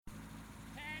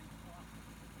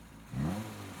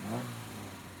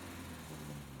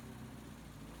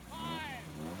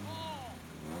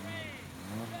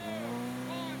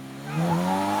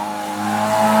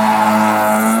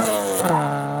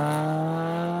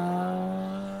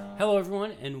Hello,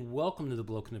 everyone, and welcome to the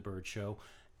Bloke and the Bird Show.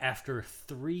 After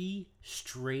 3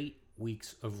 straight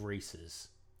weeks of races,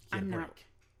 you get a break.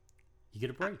 You get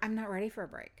a break. I'm not ready for a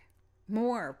break.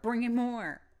 More. Bring in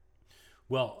more.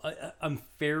 Well, I'm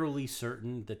fairly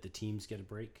certain that the teams get a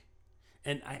break.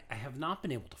 And I have not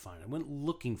been able to find it. I went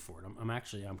looking for it.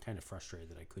 I'm kind of frustrated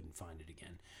that I couldn't find it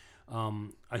again.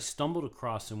 I stumbled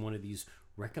across in one of these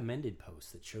recommended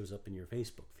posts that shows up in your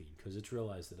Facebook feed because it's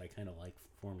realized that I kind of like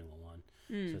Formula One.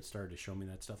 So it started to show me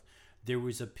that stuff. There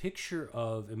was a picture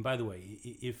of, and by the way,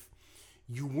 if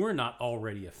you were not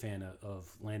already a fan of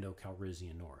Lando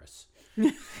Norris.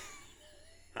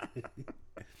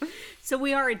 So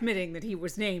we are admitting that he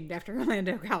was named after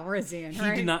Lando Calrissian,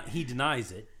 right? He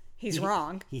denies it. He's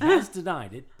wrong. He has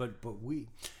denied it, but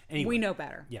anyway. We know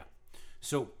better. Yeah.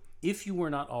 So if you were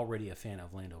not already a fan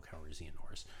of Lando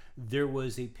Norris, there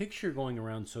was a picture going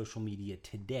around social media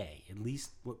today, at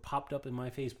least what popped up in my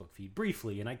Facebook feed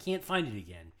briefly, and I can't find it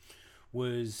again,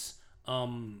 was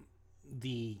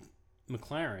the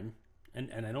McLaren,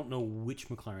 and I don't know which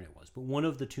McLaren it was, but one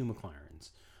of the two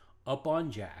McLarens, up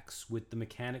on jacks with the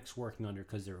mechanics working under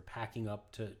because they were packing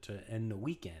up to end the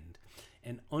weekend,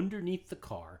 and underneath the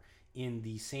car, in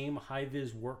the same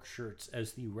high-vis work shirts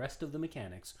as the rest of the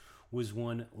mechanics, was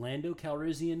one Lando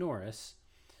Norris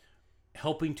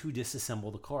helping to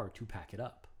disassemble the car to pack it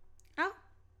up. Oh.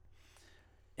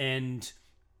 And,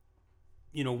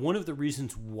 you know, one of the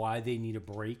reasons why they need a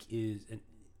break is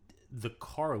the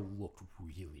car looked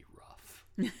really rough.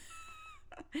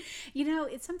 You know,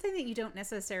 it's something that you don't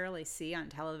necessarily see on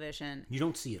television. You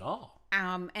don't see it all.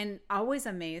 And always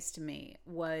amazed me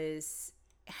was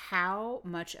how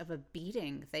much of a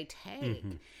beating they take.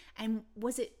 Mm-hmm. And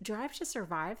was it Drive to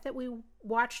Survive that we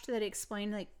watched that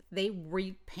explained like they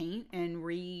repaint and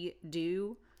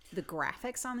redo the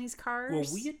graphics on these cars? Well,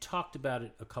 we had talked about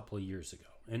it a couple of years ago,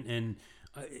 and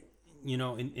you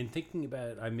know, in thinking about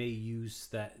it, I may use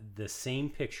the same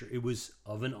picture. It was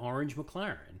of an orange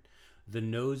McLaren, the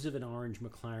nose of an orange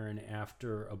McLaren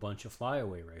after a bunch of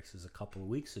flyaway races a couple of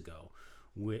weeks ago,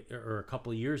 or a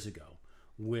couple of years ago,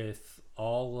 with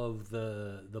all of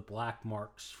the black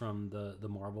marks from the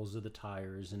marbles of the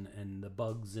tires and the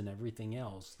bugs and everything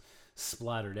else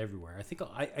splattered everywhere.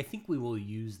 I think we will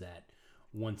use that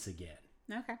once again.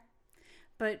 Okay.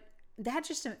 But that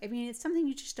just, I mean, it's something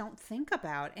you just don't think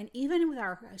about. And even with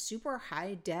our super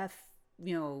high def,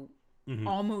 you know,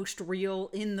 almost real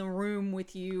in the room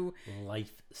with you,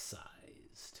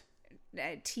 life-sized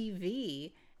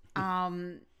TV,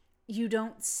 you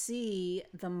don't see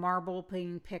the marble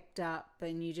being picked up,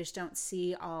 and you just don't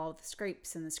see all the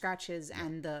scrapes and the scratches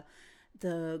and the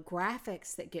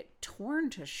graphics that get torn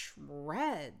to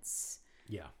shreds.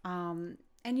 Yeah.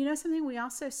 And you know something? We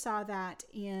also saw that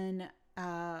in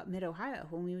Mid-Ohio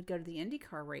when we would go to the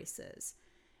IndyCar races.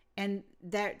 And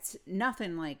that's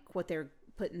nothing like what they're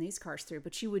putting these cars through,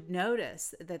 but you would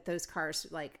notice that those cars,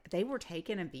 like, they were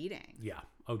taking a beating. Yeah.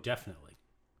 Oh, definitely.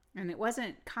 And it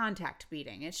wasn't contact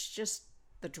beating. It's just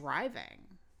the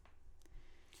driving.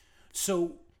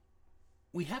 So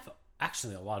we have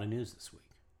actually a lot of news this week.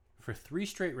 For 3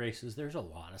 straight races, there's a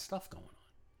lot of stuff going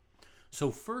on.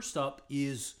 So first up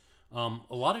is a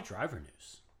lot of driver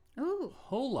news. Ooh. A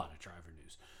whole lot of driver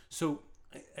news. So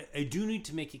I do need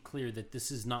to make it clear that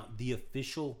this is not the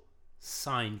official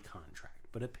signed contract.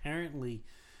 But apparently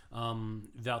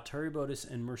Valtteri Bottas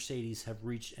and Mercedes have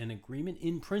reached an agreement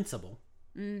in principle.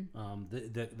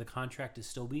 The contract is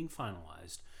still being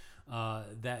finalized,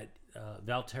 that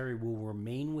Valtteri will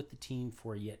remain with the team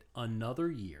for yet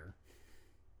another year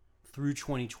through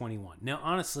 2021. Now,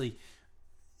 honestly,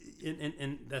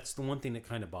 and that's the one thing that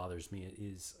kind of bothers me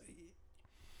is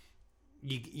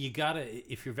you gotta,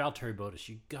 if you're Valtteri Bottas,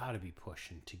 you gotta be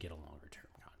pushing to get a longer term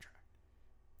contract.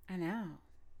 I know.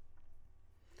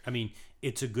 I mean,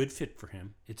 it's a good fit for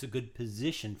him. It's a good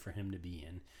position for him to be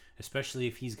in, especially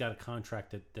if he's got a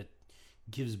contract that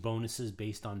gives bonuses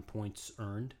based on points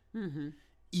earned. Mm-hmm.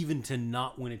 Even to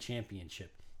not win a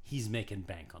championship, he's making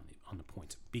bank on the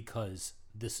points because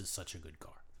this is such a good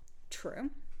car.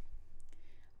 True.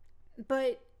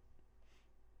 But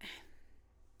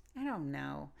I don't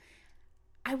know.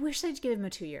 I wish they'd give him a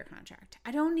 2-year contract.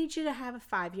 I don't need you to have a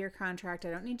 5-year contract.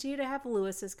 I don't need you to have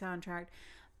Lewis's contract.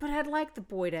 But I'd like the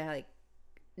boy to, like,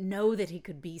 know that he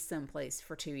could be someplace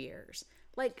for 2 years.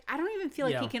 Like, I don't even feel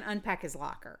like he can unpack his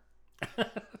locker.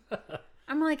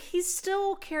 I'm like, he's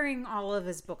still carrying all of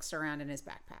his books around in his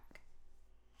backpack.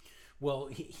 Well,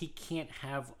 he can't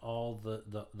have all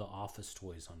the office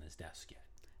toys on his desk yet.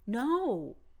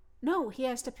 No, he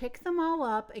has to pick them all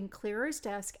up and clear his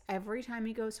desk every time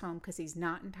he goes home because he's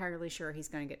not entirely sure he's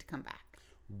going to get to come back.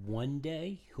 one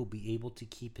day he'll be able to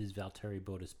keep his Valtteri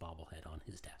Bottas bobblehead on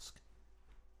his desk?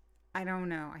 I don't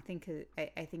know. I think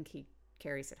he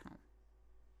carries it home.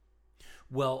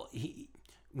 Well,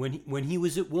 when he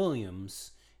was at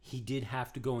Williams, he did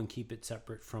have to go and keep it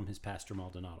separate from his Pastor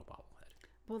Maldonado bobblehead.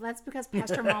 Well, that's because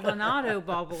Pastor Maldonado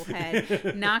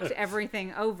bobblehead knocked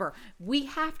everything over. We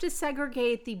have to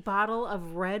segregate the bottle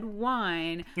of red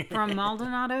wine from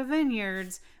Maldonado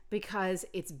Vineyards because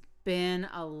it's been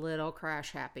a little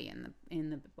crash happy in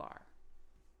the bar.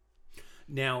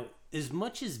 Now, as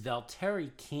much as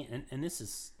Valtteri can't, and this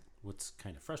is what's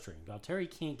kind of frustrating,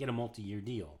 Valtteri can't get a multi-year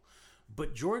deal,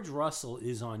 but George Russell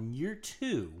is on year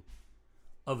 2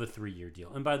 of a 3-year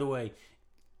deal. And by the way,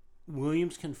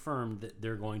 Williams confirmed that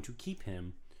they're going to keep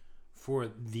him for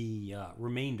the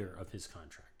remainder of his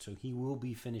contract. So he will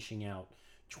be finishing out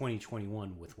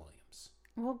 2021 with Williams.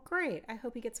 Well, great. I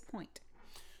hope he gets a point.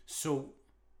 So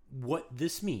what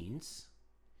this means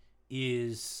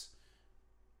is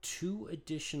 2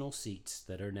 additional seats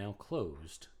that are now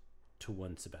closed to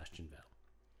one Sebastian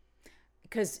Vettel.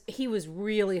 Because he was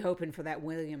really hoping for that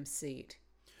Williams seat.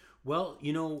 Well,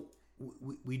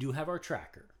 we do have our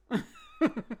tracker.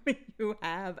 You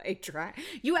have a track.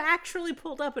 You actually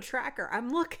pulled up a tracker. I'm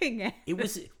looking at it. It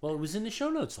was in the show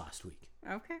notes last week.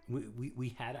 Okay.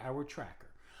 We had our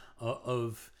tracker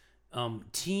of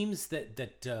teams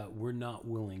that were not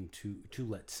willing to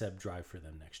let Seb drive for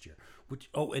them next year.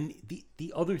 And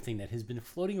the other thing that has been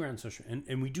floating around social,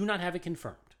 and we do not have it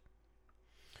confirmed,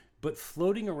 but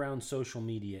floating around social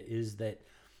media is that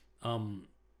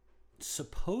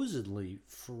supposedly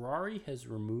Ferrari has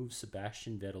removed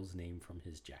Sebastian Vettel's name from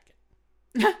his jacket.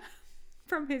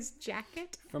 From his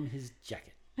jacket? From his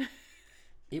jacket.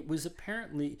 It was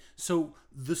apparently... So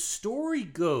the story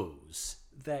goes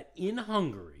that in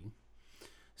Hungary,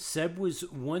 Seb was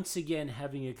once again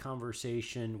having a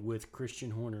conversation with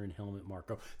Christian Horner and Helmut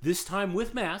Marko. This time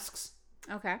with masks.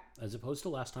 Okay. As opposed to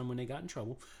last time when they got in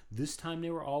trouble. This time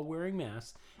they were all wearing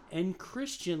masks. And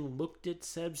Christian looked at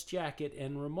Seb's jacket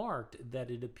and remarked that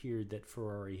it appeared that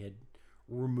Ferrari had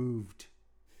removed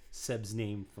Seb's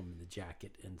name from the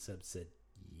jacket. And Seb said,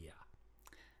 yeah.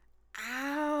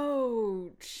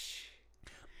 Ouch.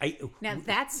 Now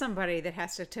that's somebody that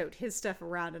has to tote his stuff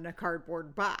around in a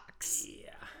cardboard box.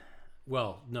 Yeah.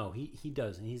 Well, no, he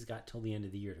doesn't. He's got till the end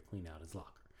of the year to clean out his locker.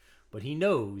 But he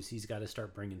knows he's got to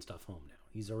start bringing stuff home now.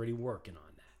 He's already working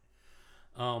on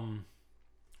that.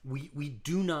 We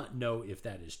do not know if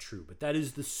that is true, but that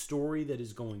is the story that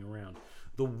is going around.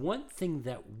 The one thing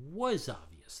that was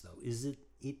obvious, though, is that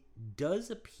it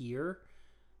does appear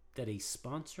that a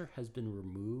sponsor has been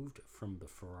removed from the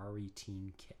Ferrari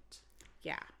team kit.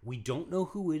 Yeah. We don't know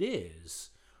who it is,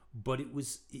 but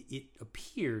it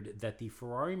appeared that the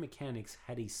Ferrari mechanics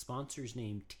had a sponsor's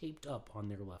name taped up on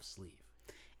their left sleeve.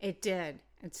 It did.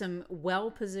 And some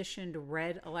well-positioned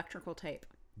red electrical tape.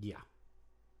 Yeah.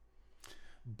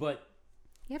 But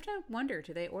you have to wonder,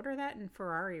 do they order that in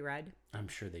Ferrari red? I'm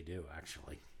sure they do,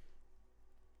 actually.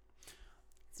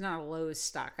 It's not a Lowe's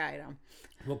stock item.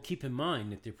 Well, keep in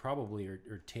mind that they probably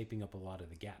are taping up a lot of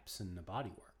the gaps in the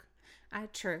bodywork.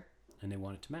 True. And they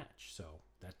want it to match, so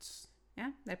that's...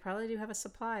 Yeah, they probably do have a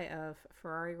supply of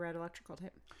Ferrari red electrical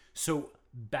tape. So,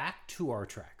 back to our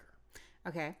tracker.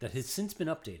 Okay. That has since been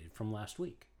updated from last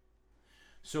week.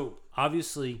 So,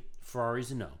 obviously,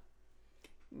 Ferrari's a no.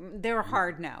 They're a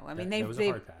hard no. I mean,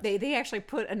 they actually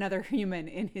put another human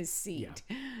in his seat.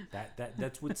 Yeah.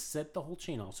 That's what set the whole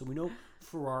chain off. So we know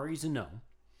Ferrari's a no.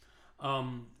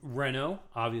 Renault,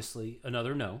 obviously,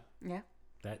 another no. Yeah.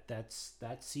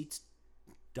 That seat's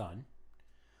done.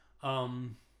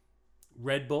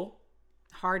 Red Bull,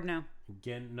 hard no.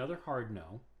 Again, another hard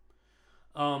no.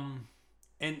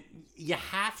 And you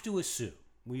have to assume,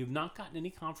 we have not gotten any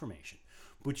confirmation,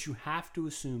 but you have to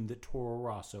assume that Toro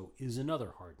Rosso is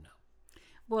another hard no.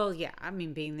 Well, yeah. I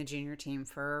mean, being the junior team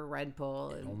for Red Bull.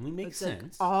 It only makes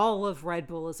sense. All of Red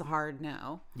Bull is a hard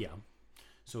no. Yeah.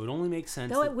 So it only makes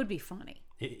sense. Though it would be funny.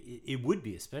 It would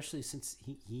be, especially since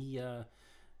he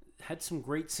had some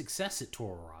great success at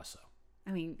Toro Rosso.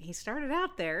 I mean, he started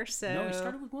out there, so... No, he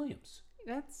started with Williams.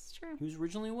 That's true. He was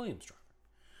originally a Williams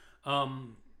driver.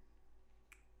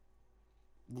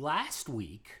 Last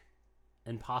week,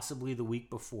 and possibly the week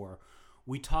before,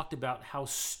 we talked about how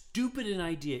stupid an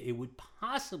idea it would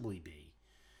possibly be.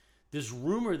 This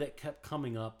rumor that kept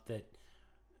coming up that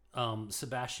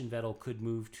Sebastian Vettel could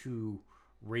move to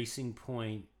Racing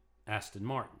Point Aston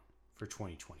Martin for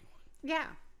 2021. Yeah.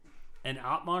 And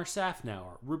Otmar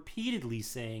Safnauer repeatedly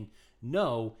saying,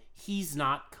 no, he's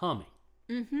not coming.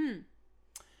 Mm-hmm.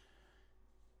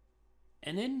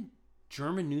 And then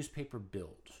German newspaper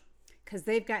Bild. because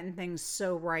they've gotten things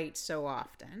so right so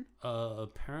often.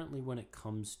 Apparently, when it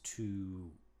comes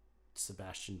to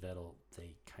Sebastian Vettel,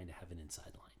 they kind of have an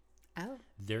inside line. Oh.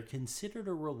 They're considered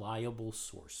a reliable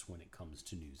source when it comes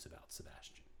to news about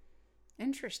Sebastian.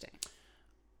 Interesting.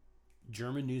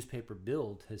 German newspaper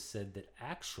Bild has said that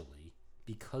actually,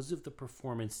 because of the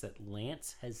performance that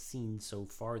Lance has seen so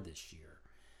far this year,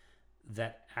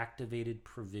 that activated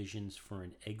provisions for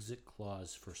an exit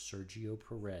clause for Sergio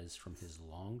Perez from his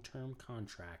long-term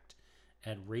contract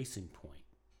at Racing Point.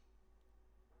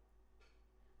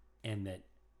 And that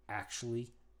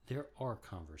actually there are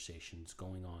conversations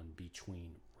going on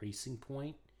between Racing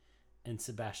Point and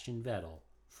Sebastian Vettel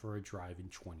for a drive in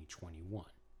 2021.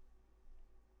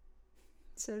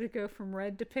 So to go from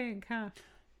red to pink, huh?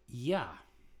 Yeah.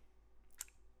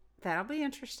 That'll be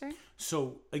interesting.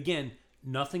 So, again,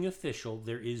 nothing official.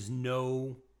 There is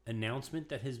no announcement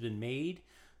that has been made.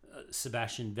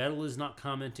 Sebastian Vettel is not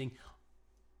commenting.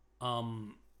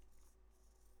 Otmar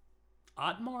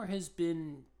has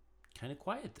been kind of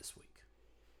quiet this week.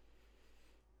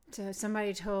 So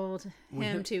somebody told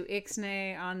him to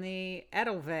ixnay on the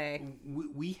Edelweiss.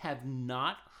 We have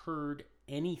not heard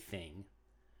anything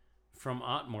from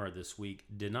Otmar this week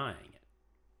denying it.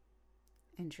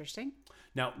 Interesting.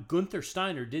 Now, Gunther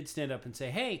Steiner did stand up and say,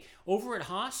 hey, over at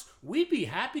Haas, we'd be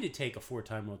happy to take a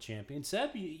 4-time world champion.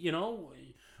 Seb, you know,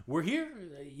 we're here.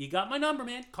 You got my number,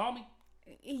 man. Call me.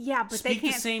 Yeah, but Speak they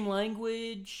can't the same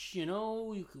language. You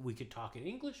know, we could talk in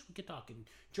English. We could talk in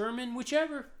German,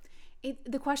 whichever.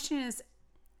 The question is,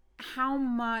 how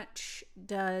much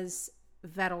does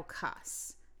Vettel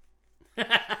cuss?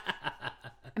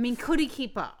 I mean, could he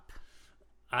keep up?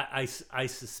 I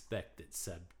suspect that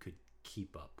Seb could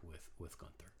keep up with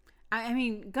Gunther. I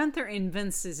mean, Gunther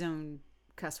invents his own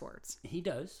cuss words. He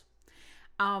does.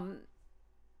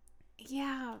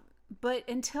 Yeah, but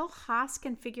until Haas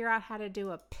can figure out how to do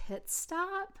a pit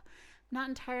stop, I'm not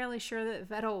entirely sure that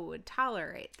Vettel would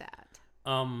tolerate that.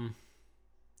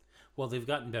 Well, they've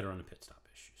gotten better on the pit stop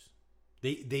issues.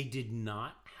 They did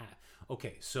not have...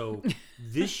 Okay, so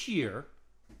this year...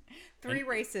 3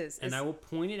 races. And I will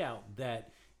point it out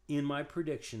that in my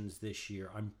predictions this year,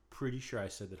 I'm pretty sure I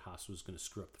said that Haas was going to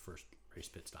screw up the first race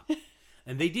pit stop.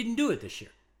 And they didn't do it this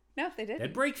year. No, they didn't. They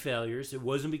had brake failures. It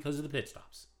wasn't because of the pit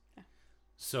stops. Yeah.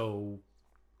 So,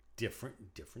 different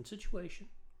situation.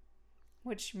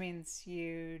 Which means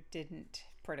you didn't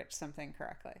predict something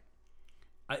correctly.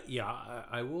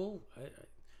 I will.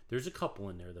 There's a couple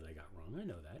in there that I got wrong. I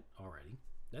know that already.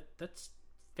 That's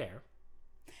fair.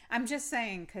 I'm just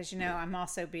saying because, you know, I'm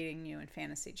also beating you in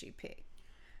Fantasy GP.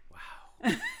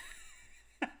 Wow.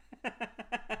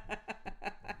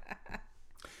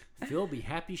 Phil, be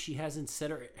happy she hasn't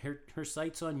set her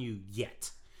sights on you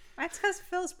yet. That's because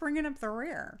Phil's bringing up the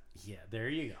rear. Yeah, there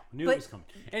you go. Knew it was coming.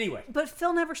 Anyway. But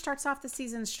Phil never starts off the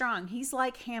season strong. He's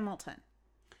like Hamilton.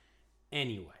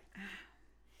 Anyway.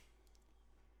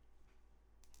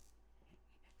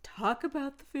 Talk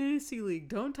about the fantasy league.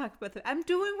 Don't talk about I'm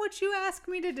doing what you ask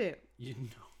me to do. You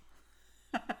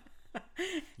know.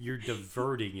 You're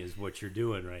diverting is what you're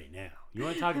doing right now. You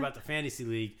want to talk about the fantasy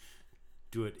league,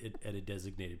 do it at a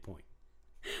designated point.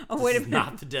 Oh, wait a minute.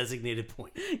 Not the designated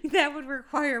point. That would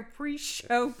require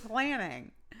pre-show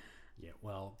planning. Yeah,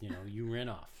 well, you know, you ran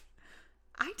off.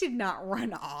 I did not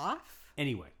run off.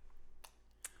 Anyway.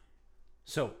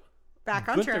 So, back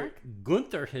on track.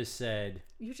 Gunther has said...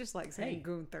 You just like saying hey,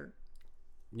 Gunther.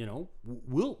 You know,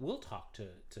 we'll talk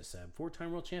to Seb.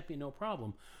 4-time world champion, no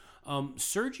problem.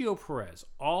 Sergio Perez,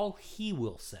 all he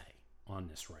will say on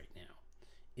this right now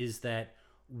is that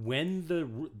when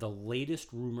the latest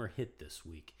rumor hit this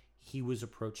week, he was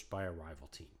approached by a rival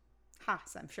team.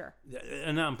 Haas, I'm sure.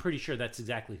 And I'm pretty sure that's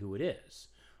exactly who it is.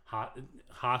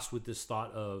 Haas with this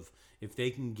thought of if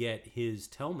they can get his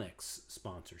Telmex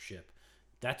sponsorship,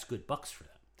 that's good bucks for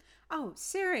them. Oh,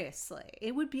 seriously.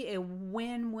 It would be a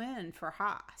win-win for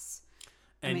Haas.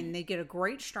 I mean, they get a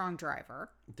great, strong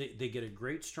driver. They get a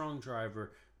great, strong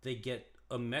driver. They get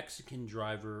a Mexican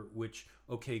driver, which,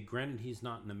 okay, granted, he's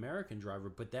not an American driver,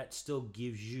 but that still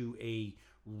gives you a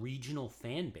regional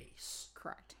fan base.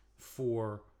 Correct.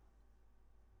 For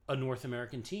a North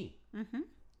American team. Mm-hmm.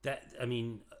 That, I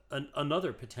mean,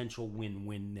 another potential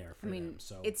win-win there for them.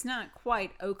 So it's not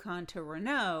quite Ocon to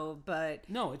Renault, but...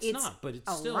 No, it's not, but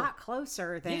it's still... a lot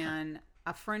closer than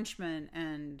a Frenchman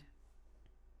and...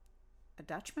 a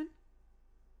Dutchman?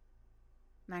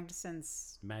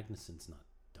 Magnussen's not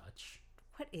Dutch.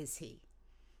 What is he?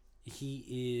 He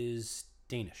is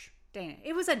Danish. Danish.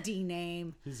 It was a D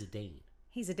name. He's a Dane.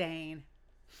 He's a Dane.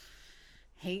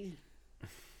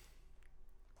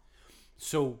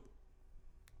 So,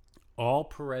 All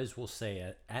Perez will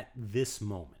say at this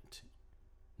moment,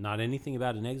 not anything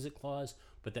about an exit clause,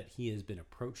 but that he has been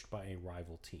approached by a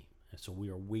rival team. And so we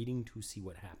are waiting to see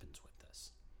what happens with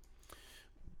this.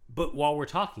 But while we're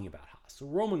talking about Haas, so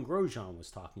Romain Grosjean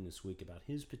was talking this week about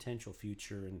his potential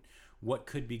future and what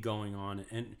could be going on.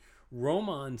 And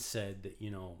Romain said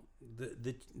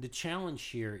that, the challenge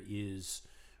here is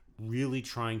really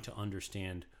trying to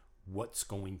understand what's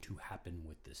going to happen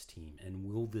with this team and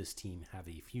will this team have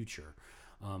a future.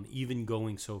 Even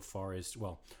going so far as,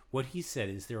 what he said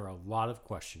is there are a lot of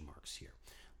question marks here.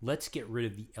 Let's get rid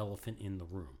of the elephant in the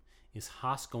room. Is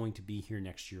Haas going to be here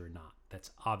next year or not?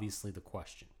 That's obviously the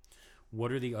question.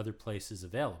 What are the other places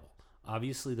available?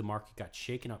 Obviously, the market got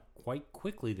shaken up quite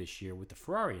quickly this year with the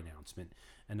Ferrari announcement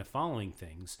and the following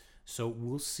things, so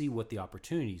we'll see what the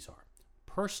opportunities are.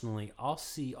 Personally, I'll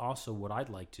see also what I'd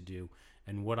like to do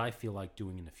and what I feel like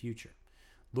doing in the future.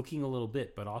 Looking a little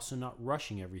bit, but also not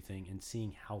rushing everything and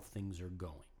seeing how things are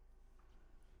going.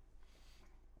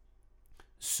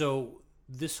 So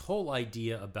this whole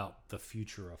idea about the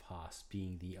future of Haas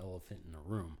being the elephant in the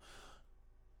room,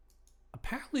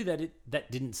 apparently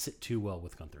that didn't sit too well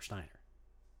with Gunther Steiner.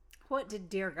 What did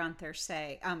dear Gunther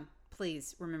say?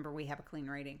 Please remember we have a clean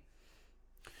rating.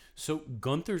 So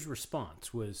Gunther's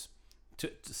response was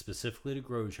specifically to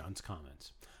Grosjean's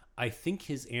comments. I think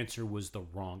his answer was the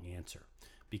wrong answer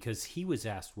because he was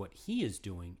asked what he is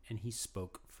doing and he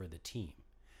spoke for the team.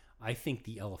 I think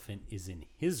the elephant is in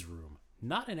his room,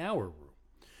 not in our room.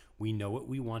 We know what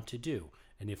we want to do,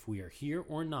 and if we are here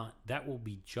or not, that will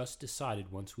be just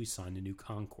decided once we sign the new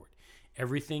Concord.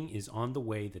 Everything is on the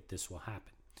way that this will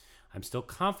happen. I'm still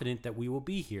confident that we will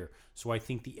be here, so I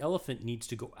think the elephant needs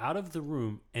to go out of the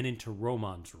room and into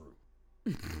Romain's room.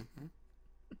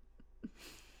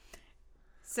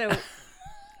 So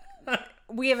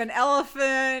we have an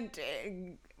elephant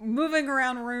moving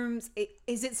around rooms.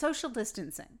 Is it social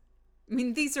distancing? I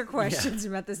mean, these are questions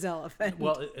about this elephant.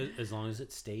 Well, as long as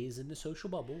it stays in the social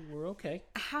bubble, we're okay.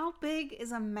 How big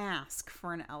is a mask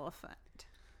for an elephant?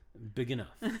 Big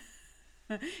enough.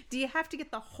 Do you have to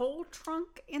get the whole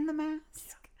trunk in the mask?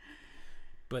 Yeah.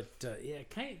 But,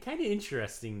 kind of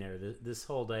interesting there, this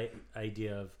whole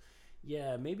idea of,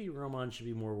 maybe Romain should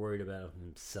be more worried about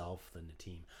himself than the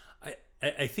team.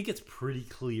 I think it's pretty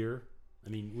clear. I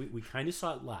mean, we kind of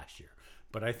saw it last year,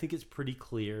 but I think it's pretty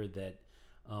clear that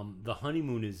the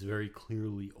honeymoon is very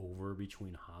clearly over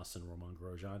between Haas and Romain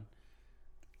Grosjean.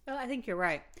 Well, I think you're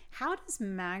right. How does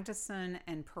Magnussen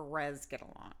and Perez get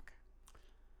along?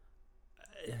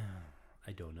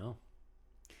 I don't know.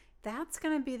 That's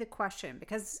going to be the question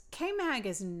because K-Mag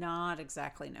is not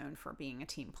exactly known for being a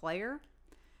team player.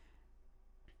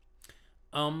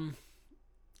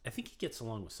 I think he gets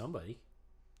along with somebody.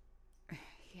 I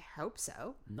hope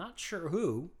so. Not sure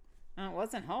who. It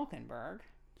wasn't Hulkenberg.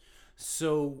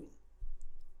 So,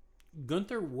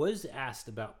 Gunther was asked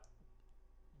about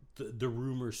the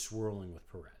rumors swirling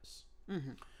with Perez.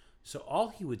 Mm-hmm. So, all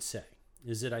he would say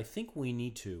is that I think we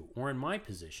need to, or in my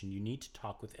position, you need to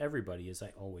talk with everybody as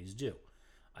I always do.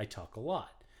 I talk a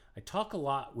lot. I talk a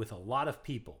lot with a lot of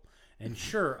people. And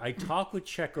sure, I talked with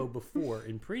Checo before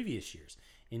in previous years.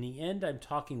 In the end, I'm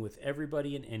talking with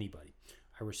everybody and anybody.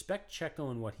 I respect Checo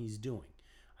and what he's doing.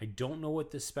 I don't know what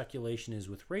this speculation is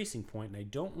with Racing Point, and I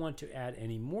don't want to add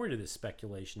any more to this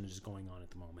speculation that is going on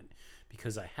at the moment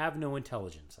because I have no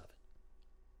intelligence of it.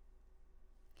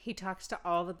 He talks to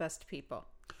all the best people.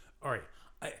 All right.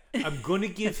 I'm going to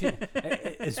give him,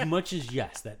 as much as,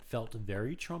 yes, that felt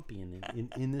very Trumpian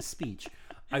in this speech,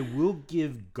 I will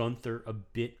give Gunther a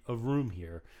bit of room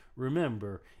here.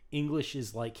 Remember, English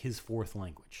is like his fourth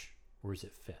language. Or is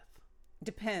it fifth?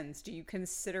 Depends. Do you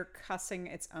consider cussing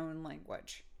its own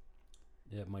language?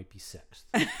 It might be sixth.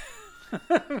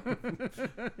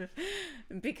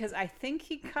 Because I think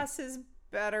he cusses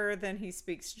better than he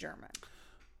speaks German.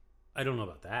 I don't know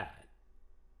about that.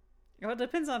 Well, it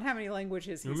depends on how many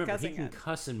languages he's Remember, cussing he can in.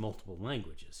 cuss in multiple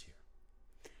languages here.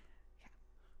 Yeah.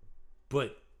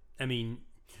 But, I mean,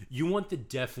 you want the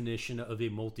definition of a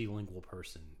multilingual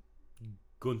person.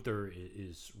 Gunther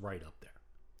is right up there.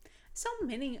 So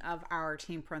many of our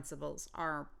team principals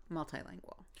are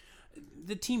multilingual.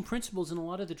 The team principals and a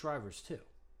lot of the drivers, too.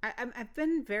 I've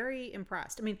been very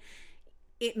impressed. I mean,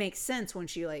 it makes sense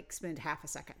once you, spend half a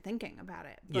second thinking about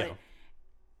it. But,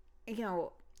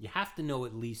 you have to know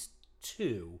at least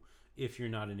two if you're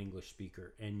not an English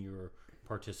speaker and you're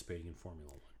participating in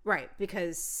Formula One. Right,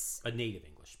 because... A native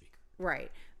English speaker.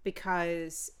 Right,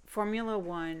 because Formula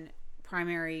One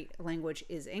primary language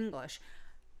is English.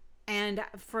 And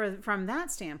from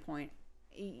that standpoint,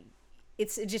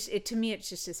 to me, it's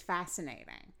just as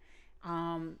fascinating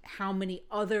how many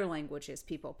other languages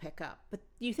people pick up. But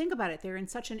you think about it, they're in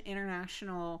such an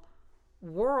international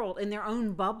world, in their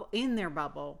own bubble,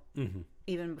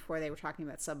 even before they were talking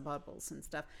about sub bubbles and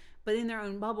stuff. But in their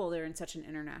own bubble, they're in such an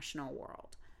international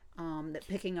world that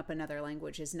picking up another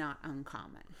language is not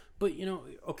uncommon. But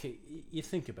okay, you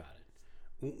think about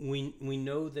it. We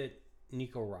know that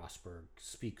Nico Rosberg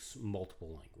speaks multiple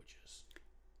languages.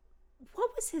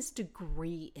 What was his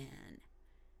degree in?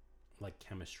 Like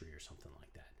chemistry or something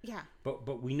like that. Yeah.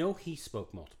 But we know he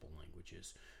spoke multiple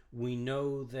languages. We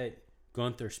know that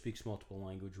Gunther speaks multiple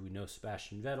languages. We know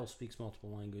Sebastian Vettel speaks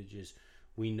multiple languages.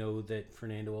 We know that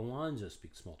Fernando Alonso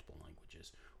speaks multiple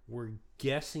languages. We're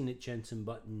guessing that Jenson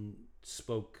Button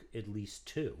spoke at least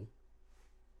 2,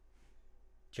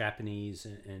 Japanese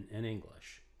and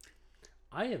English.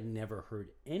 I have never heard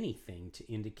anything to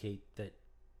indicate that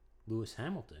Lewis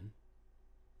Hamilton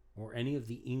or any of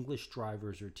the English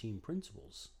drivers or team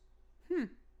principals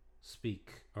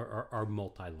speak or are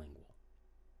multilingual.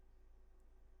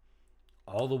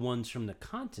 All the ones from the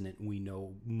continent we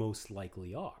know most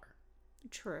likely are.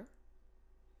 True.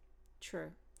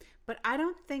 But I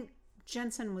don't think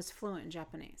Jensen was fluent in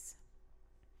Japanese.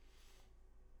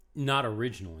 Not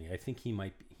originally. I think he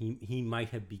might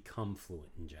have become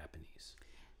fluent in Japanese.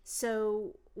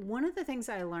 So one of the things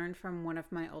I learned from one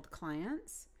of my old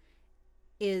clients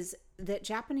is that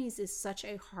Japanese is such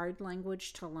a hard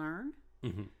language to learn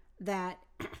that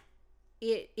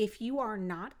if you are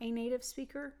not a native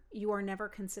speaker, you are never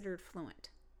considered fluent.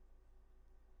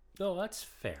 Oh, that's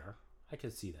fair. I can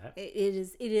see that.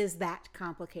 It is that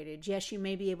complicated. Yes, you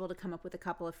may be able to come up with a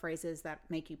couple of phrases that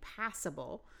make you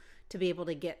passable to be able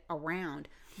to get around.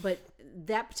 But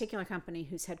that particular company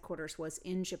whose headquarters was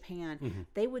in Japan,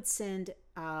 they would send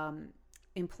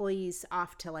employees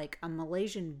off to like a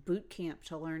Malaysian boot camp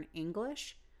to learn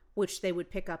English, which they would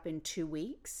pick up in 2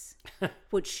 weeks,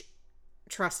 which,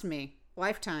 trust me,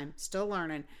 lifetime, still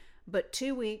learning. But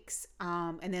 2 weeks,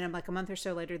 and then like a month or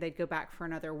so later, they'd go back for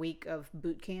another week of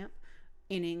boot camp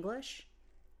in English.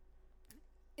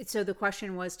 So the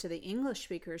question was to the English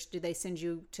speakers, do they send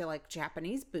you to like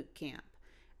Japanese boot camp?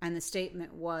 And the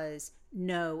statement was,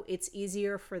 no, it's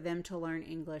easier for them to learn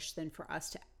English than for us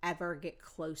to ever get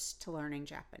close to learning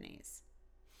Japanese.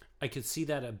 I could see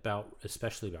that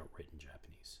especially about written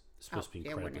Japanese. It's supposed to be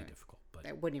incredibly difficult. But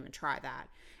they wouldn't even try that.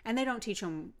 And they don't teach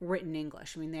them written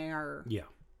English. I mean,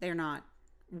 they're not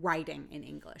writing in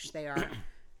English. They are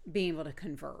being able to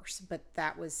converse. But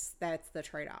that's the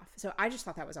trade-off. So I just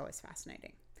thought that was always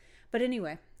fascinating. But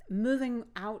anyway, moving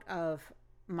out of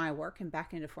my work and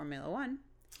back into Formula One,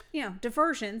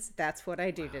 diversions, that's what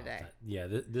I do today.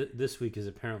 This week is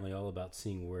apparently all about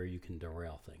seeing where you can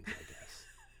derail things,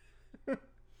 I guess.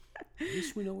 At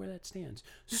least we know where that stands.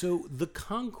 So the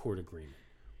Concord Agreement,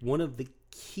 one of the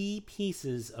key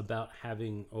pieces about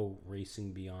having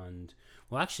racing beyond...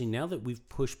 Well, actually, now that we've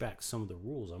pushed back some of the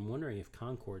rules, I'm wondering if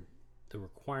Concord, the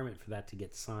requirement for that to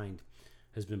get signed,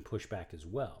 has been pushed back as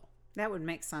well. That would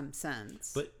make some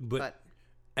sense. But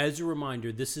as a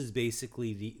reminder, this is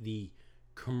basically the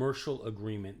commercial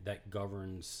agreement that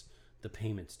governs the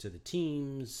payments to the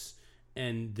teams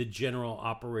and the general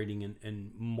operating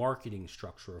and marketing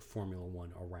structure of Formula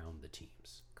One around the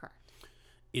teams. Correct.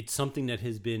 It's something that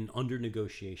has been under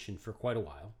negotiation for quite a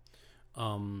while.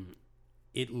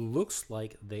 It looks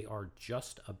like they are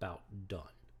just about done.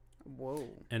 Whoa.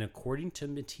 And according to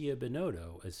Mattia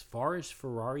Binotto, as far as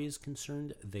Ferrari is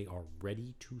concerned, they are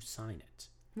ready to sign it.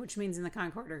 Which means in the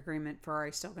Concord Agreement,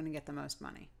 Ferrari's still going to get the most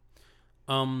money.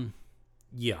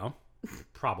 Yeah,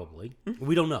 probably.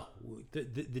 We don't know. The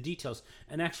details.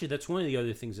 And actually, that's one of the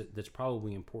other things that's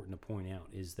probably important to point out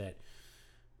is that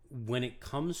when it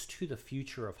comes to the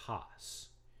future of Haas,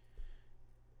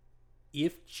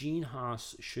 if Gene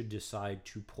Haas should decide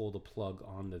to pull the plug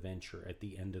on the venture at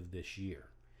the end of this year,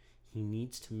 he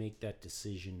needs to make that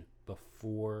decision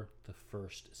before the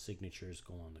first signatures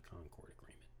go on the Concord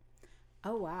Agreement.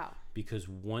 Oh, wow. Because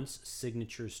once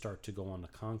signatures start to go on the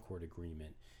Concord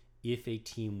Agreement, if a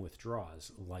team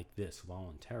withdraws like this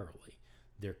voluntarily,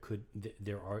 there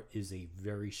is a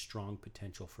very strong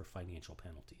potential for financial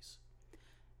penalties.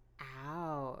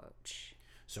 Ouch.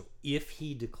 So if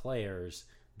he declares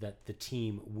that the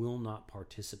team will not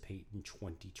participate in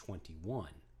 2021,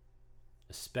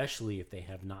 especially if they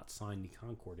have not signed the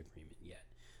Concord Agreement yet,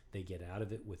 they get out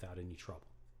of it without any trouble.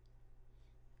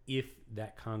 If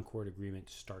that Concord Agreement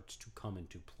starts to come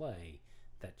into play,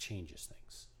 that changes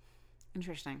things.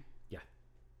 Interesting. Yeah.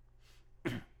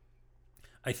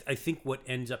 I think what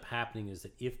ends up happening is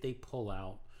that if they pull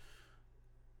out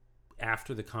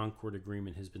after the Concord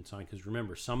Agreement has been signed, because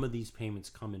remember, some of these payments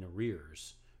come in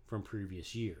arrears from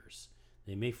previous years,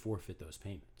 they may forfeit those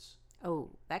payments. Oh,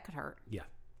 that could hurt. Yeah.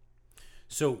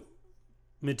 So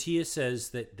Matthias says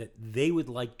that they would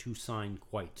like to sign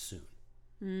quite soon.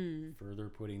 Further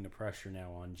putting the pressure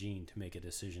now on Gene to make a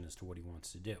decision as to what he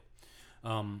wants to do.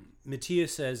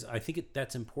 Matthias says, I think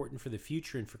that's important for the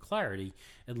future and for clarity.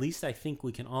 At least I think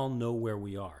we can all know where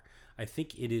we are. I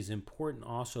think it is important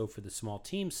also for the small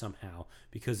teams somehow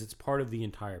because it's part of the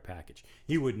entire package.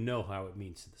 He would know how it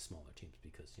means to the smaller teams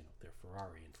because, they're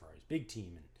Ferrari and Ferrari's big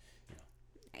team and,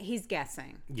 He's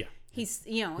guessing. Yeah. He's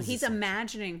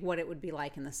imagining what it would be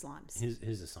like in the slums.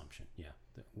 His assumption, yeah.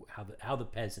 How the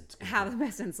peasants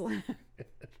live.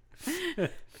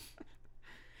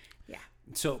 Yeah.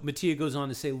 So Mattia goes on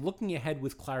to say, looking ahead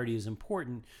with clarity is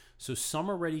important. So some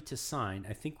are ready to sign.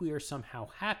 I think we are somehow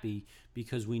happy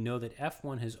because we know that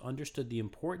F1 has understood the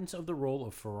importance of the role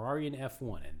of Ferrari in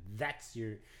F1. And that's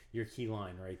your key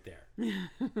line right there.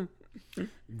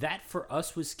 That for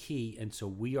us was key. And so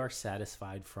we are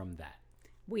satisfied from that.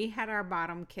 We had our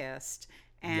bottom kissed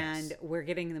and we're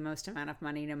getting the most amount of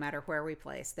money no matter where we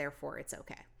place. Therefore, it's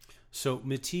okay. So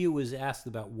Mattia was asked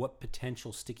about what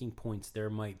potential sticking points there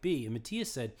might be. And Mattia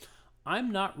said,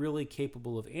 I'm not really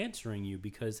capable of answering you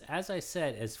because, as I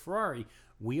said, as Ferrari,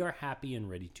 we are happy and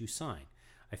ready to sign.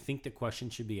 I think the question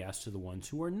should be asked to the ones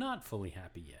who are not fully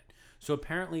happy yet. So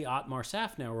apparently Otmar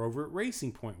Safnauer over at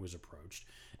Racing Point was approached.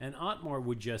 And Otmar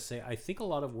would just say, I think a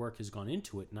lot of work has gone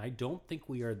into it, and I don't think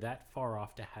we are that far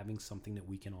off to having something that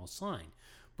we can all sign.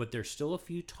 But there's still a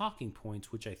few talking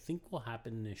points, which I think will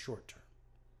happen in the short term.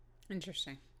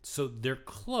 Interesting. So they're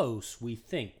close, we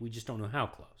think. We just don't know how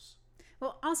close.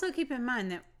 Well, also keep in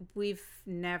mind that we've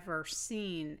never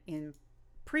seen in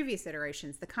previous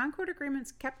iterations, the Concord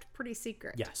Agreement's kept pretty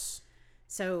secret. Yes.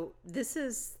 So this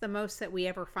is the most that we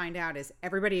ever find out is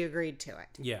everybody agreed to it.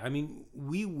 Yeah, I mean,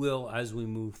 we will, as we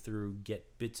move through,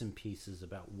 get bits and pieces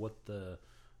about what the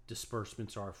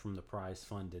disbursements are from the prize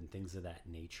fund and things of that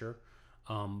nature.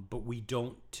 But we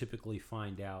don't typically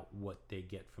find out what they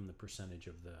get from the percentage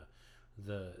of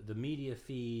the media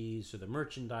fees or the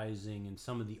merchandising and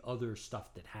some of the other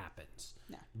stuff that happens.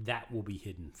 No. That will be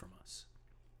hidden from us.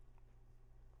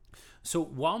 So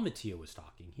while Mattia was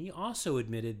talking, he also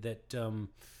admitted that, the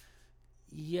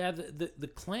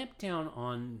clampdown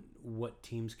on what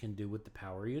teams can do with the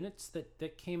power units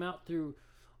that came out through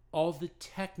all the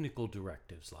technical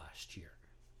directives last year,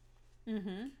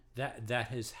 that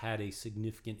has had a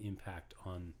significant impact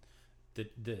on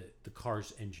the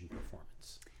car's engine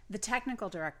performance. The technical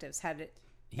directives had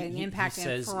an impact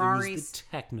on Ferrari's. It was the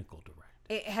technical directive.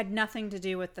 It had nothing to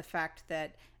do with the fact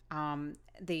that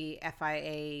the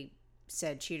FIA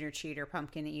said cheater,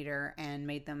 pumpkin eater, and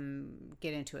made them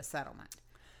get into a settlement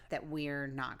that we're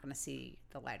not going to see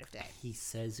the light of day. He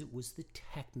says it was the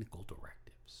technical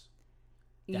directives.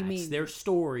 You mean their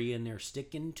story, and they're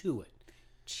sticking to it.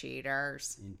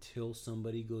 Cheaters. Until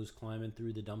somebody goes climbing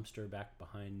through the dumpster back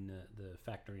behind the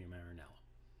factory in Maranello.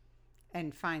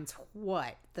 And finds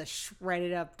what? The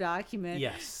shredded up document?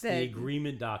 Yes, the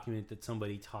agreement document that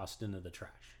somebody tossed into the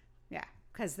trash. Yeah,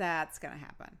 because that's going to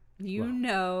happen.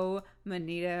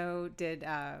 Manito did...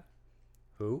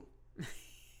 Who?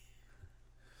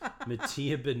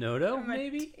 Mattia Binotto,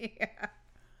 maybe?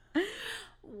 Yeah.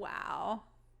 Wow.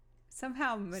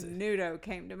 Somehow Menudo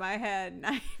came to my head and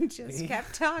I just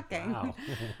kept talking.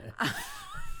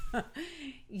 Wow.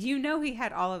 He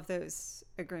had all of those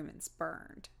agreements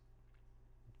burned.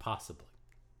 Possibly.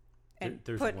 And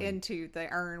put into the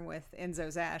urn with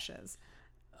Enzo's ashes.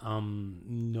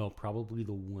 No, probably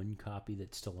the one copy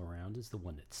that's still around is the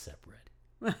one that's separate.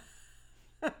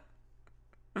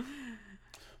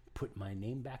 Put my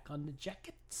name back on the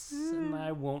jackets and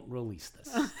I won't release this.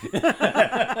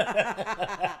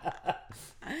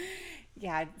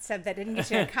 Yeah, said that didn't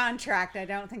get you a contract. I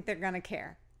don't think they're going to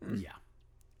care. Yeah.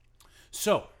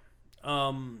 So,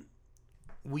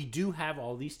 we do have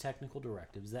all these technical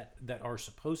directives that are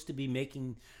supposed to be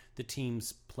making the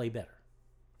teams play better.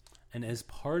 And as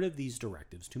part of these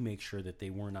directives, to make sure that they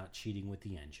were not cheating with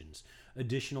the engines,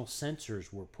 additional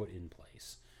sensors were put in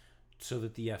place so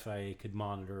that the FIA could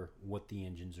monitor what the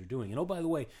engines are doing. And oh, by the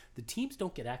way, the teams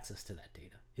don't get access to that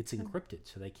data. It's encrypted,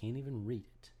 so they can't even read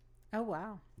it. Oh,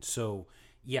 wow. So,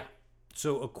 yeah.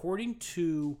 So according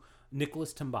to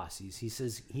Nicholas Tambasis, he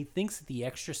says he thinks that the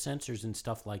extra sensors and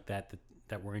stuff like that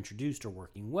were introduced are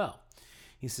working well.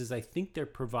 He says, I think they're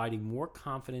providing more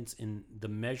confidence in the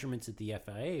measurements at the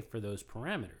FIA for those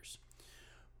parameters.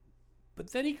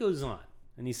 But then he goes on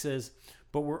and he says,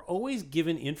 but we're always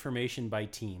given information by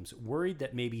teams, worried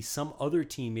that maybe some other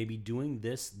team may be doing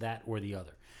this, that, or the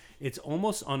other. It's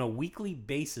almost on a weekly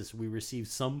basis we receive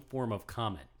some form of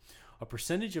comment. A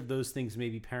percentage of those things may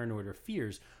be paranoid or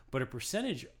fears, but a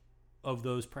percentage of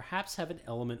those perhaps have an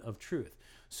element of truth.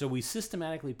 So we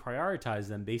systematically prioritize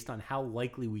them based on how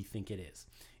likely we think it is.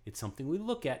 It's something we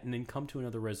look at and then come to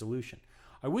another resolution.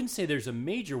 I wouldn't say there's a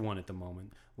major one at the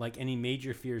moment, like any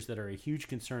major fears that are a huge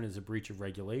concern as a breach of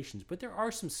regulations, but there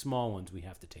are some small ones we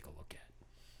have to take a look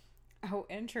at. Oh,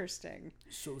 interesting.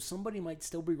 So somebody might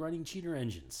still be running cheater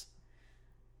engines.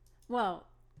 Well,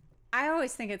 I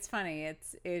always think it's funny.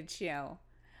 It's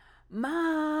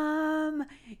Mom,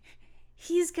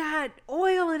 he's got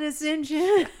oil in his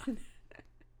engine.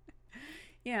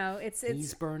 It's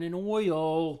he's burning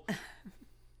oil.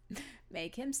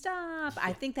 Make him stop.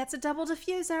 I think that's a double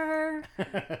diffuser.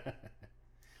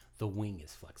 The wing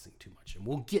is flexing too much, and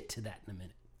we'll get to that in a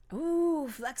minute. Ooh,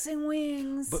 flexing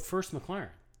wings. But first, McLaren.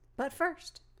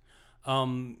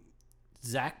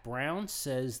 Zach Brown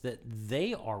says that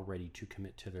they are ready to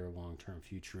commit to their long-term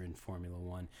future in Formula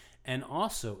One and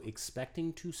also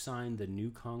expecting to sign the new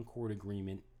Concord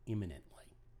Agreement imminently.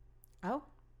 Oh.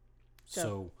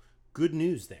 So good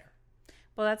news there.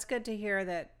 Well, that's good to hear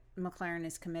that McLaren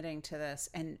is committing to this,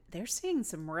 and they're seeing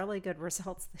some really good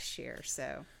results this year.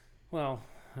 So, well,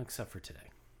 except for today.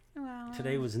 Well,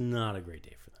 today was not a great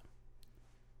day for them,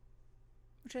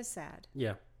 which is sad.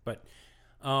 Yeah, but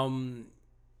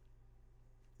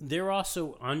they're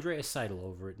also Andrea Seidel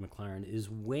over at McLaren is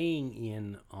weighing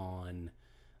in on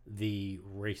the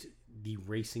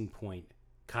Racing Point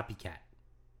copycat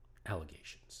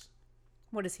allegations.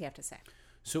 What does he have to say?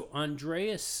 So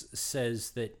Andreas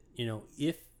says that,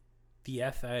 if the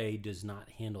FIA does not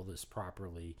handle this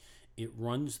properly, it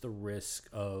runs the risk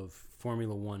of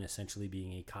Formula One essentially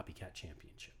being a copycat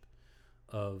championship,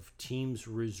 of teams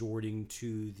resorting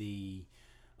to the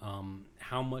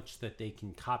how much that they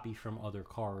can copy from other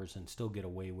cars and still get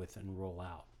away with and roll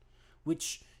out,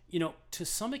 which, to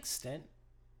some extent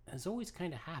has always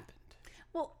kind of happened.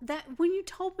 Well, that when you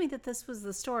told me that this was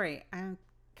the story, I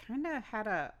kind of had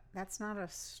a that's not a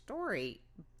story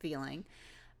feeling,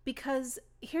 because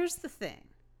here's the thing.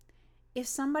 If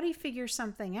somebody figures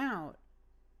something out,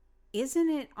 isn't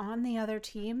it on the other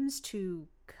teams to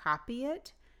copy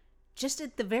it? Just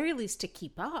at the very least to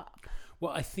keep up.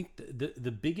 Well, I think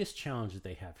the biggest challenge that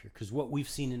they have here, because what we've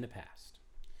seen in the past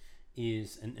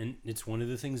is, and it's one of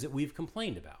the things that we've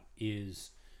complained about, is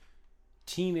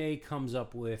Team A comes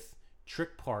up with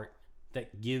trick part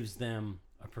that gives them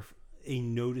a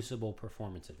noticeable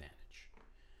performance advantage.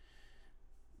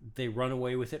 They run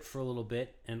away with it for a little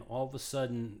bit, and all of a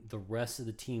sudden the rest of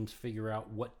the teams figure out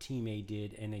what Team A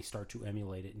did, and they start to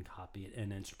emulate it and copy it,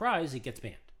 and then surprise, it gets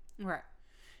banned. Right.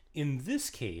 In this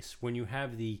case, when you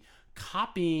have the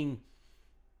copying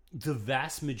the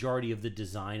vast majority of the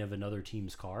design of another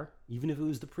team's car, even if it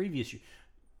was the previous year,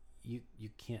 you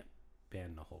can't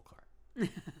ban the whole car.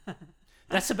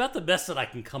 That's about the best that I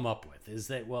can come up with, is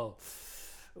that, well,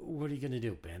 what are you going to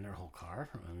do? Ban their whole car?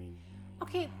 I mean...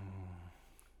 Okay.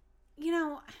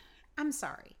 I'm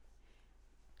sorry.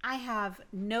 I have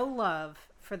no love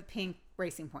for the pink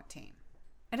Racing Point team.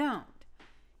 I don't.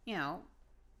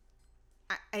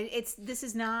 This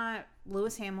is not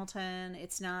Lewis Hamilton.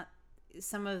 It's not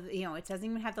some of, it doesn't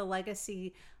even have the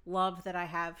legacy love that I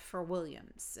have for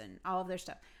Williams and all of their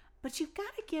stuff. But you've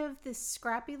got to give this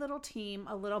scrappy little team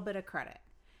a little bit of credit.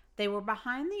 They were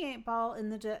behind the 8 ball in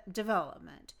the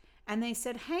development, and they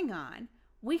said, hang on,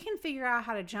 we can figure out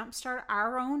how to jumpstart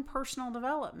our own personal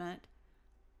development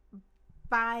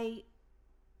by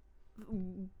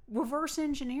reverse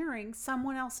engineering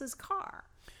someone else's car.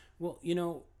 Well,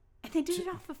 and they did it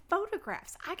off of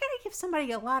photographs. I got to give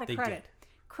somebody a lot of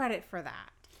credit for that.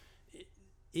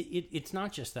 It's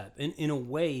not just that. In a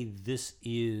way, this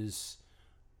is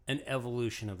an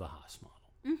evolution of the Haas model.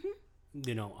 Mm-hmm.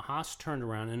 Haas turned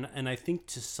around, and I think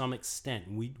to some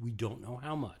extent, we don't know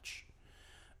how much,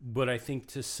 but I think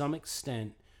to some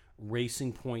extent,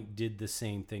 Racing Point did the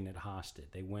same thing that Haas did.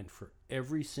 They went for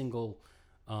every single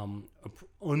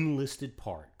unlisted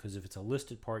part, because if it's a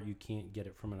listed part, you can't get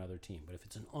it from another team. But if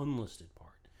it's an unlisted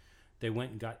part, they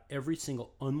went and got every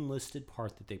single unlisted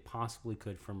part that they possibly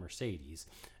could from Mercedes,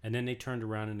 and then they turned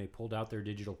around and they pulled out their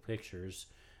digital pictures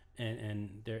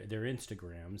and their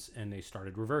Instagrams, and they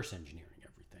started reverse engineering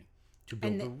everything to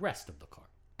build the rest of the car.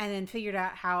 And then figured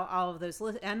out how all of those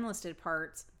unlisted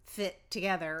parts fit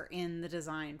together in the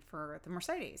design for the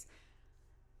Mercedes.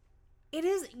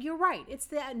 You're right. It's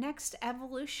the next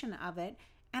evolution of it.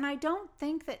 And I don't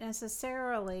think that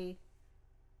necessarily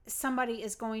somebody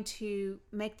is going to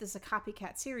make this a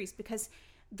copycat series, because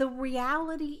the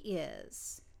reality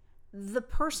is the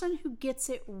person who gets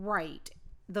it right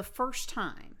the first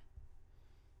time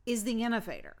is the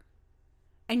innovator.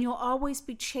 And you'll always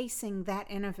be chasing that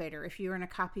innovator if you're in a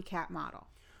copycat model.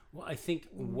 Well, I think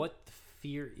what the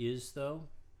fear is, though,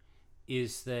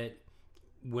 is that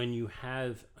when you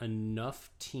have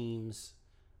enough teams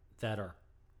that are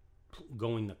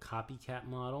going the copycat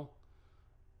model,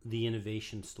 the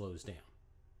innovation slows down.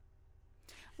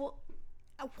 Well,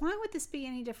 why would this be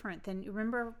any different than, you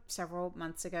remember several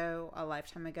months ago, a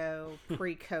lifetime ago,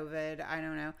 pre-COVID, I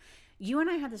don't know, you and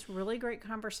I had this really great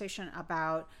conversation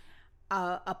about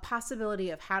a possibility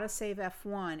of how to save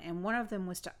F1, and one of them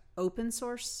was to open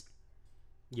source.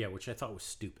 Yeah, which I thought was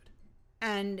stupid.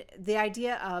 And the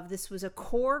idea of this was a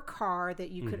core car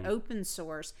that you could open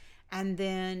source, and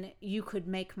then you could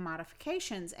make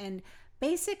modifications and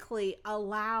basically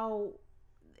allow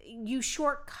you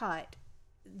shortcut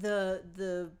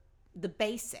the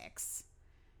basics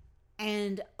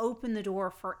and open the door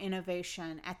for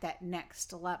innovation at that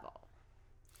next level.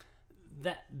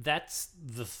 That's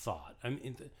the thought. I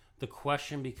mean, the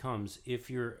question becomes, if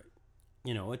you're,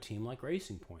 a team like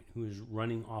Racing Point, who is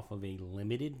running off of a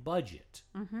limited budget,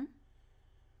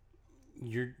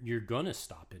 you're gonna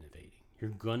stop innovating.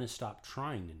 You're gonna stop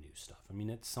trying the new stuff. I mean,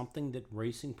 it's something that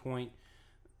Racing Point,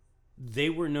 they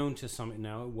were known to some.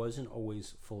 Now, it wasn't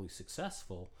always fully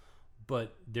successful,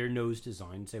 but their nose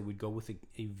designs, they would go with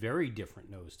a very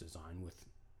different nose design with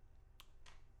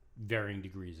varying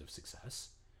degrees of success.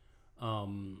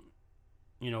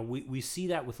 We see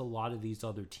that with a lot of these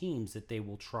other teams, that they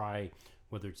will try,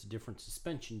 whether it's a different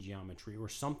suspension geometry or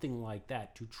something like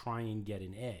that, to try and get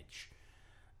an edge.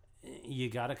 You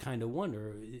got to kind of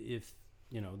wonder if,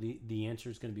 the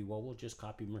answer is going to be, well, we'll just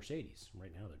copy Mercedes.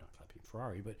 Right now they're not copying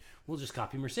Ferrari, but we'll just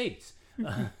copy Mercedes.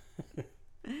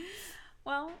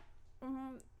 Well,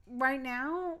 right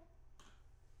now,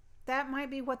 that might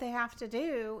be what they have to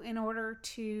do in order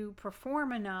to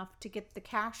perform enough to get the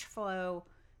cash flow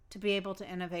to be able to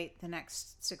innovate the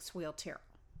next six-wheel Tyrrell.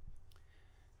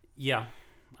 Yeah,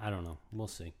 I don't know. We'll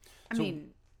see. I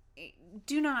mean,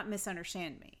 do not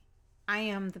misunderstand me. I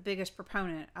am the biggest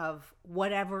proponent of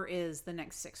whatever is the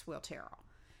next six-wheel Tyrrell.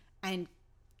 And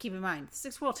keep in mind,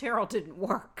 six-wheel Tyrrell didn't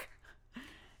work.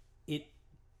 It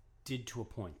did to a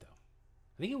point, though.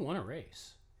 I think it won a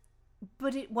race.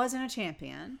 But it wasn't a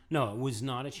champion. No, it was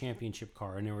not a championship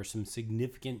car, and there were some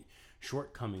significant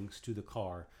shortcomings to the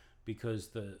car because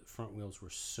the front wheels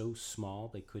were so small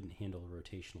they couldn't handle the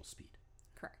rotational speed.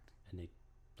 Correct. And they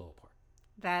blow apart.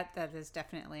 That is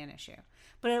definitely an issue.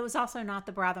 But it was also not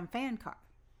the Brabham fan car.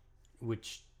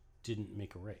 Which didn't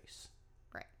make a race.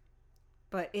 Right.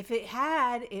 But if it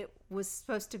had, it was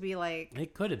supposed to be like...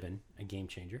 It could have been a game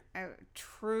changer. A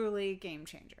truly game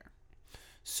changer.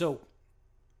 So...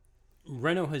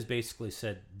 Renault has basically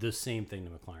said the same thing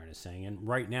that McLaren is saying, and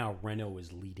right now Renault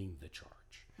is leading the charge.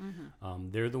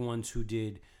 They're the ones who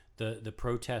did the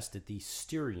protest at the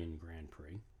Styrian Grand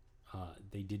Prix.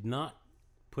 They did not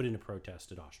put in a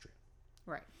protest at Austria.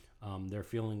 Right. Their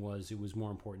feeling was it was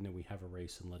more important that we have a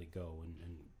race and let it go,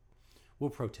 and we'll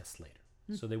protest later.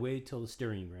 So they waited till the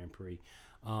Styrian Grand Prix.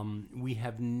 We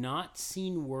have not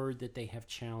seen word that they have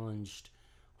challenged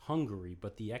Hungary,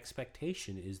 but the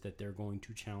expectation is that they're going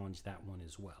to challenge that one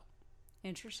as well.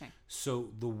 Interesting. So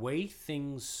the way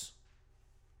things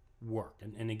work,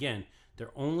 and again,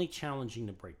 they're only challenging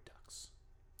the brake ducts.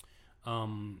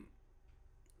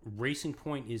 Racing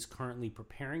Point is currently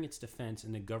preparing its defense,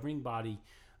 and the governing body,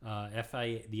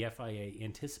 the FIA,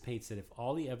 anticipates that if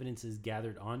all the evidence is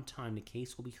gathered on time, the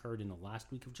case will be heard in the last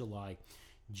week of July,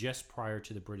 just prior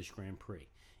to the British Grand Prix.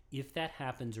 If that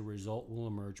happens, a result will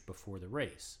emerge before the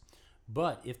race.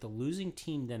 But if the losing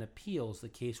team then appeals, the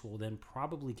case will then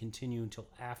probably continue until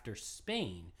after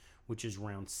Spain, which is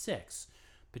round 6,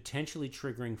 potentially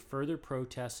triggering further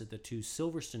protests at the 2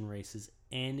 Silverstone races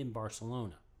and in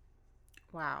Barcelona.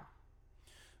 Wow.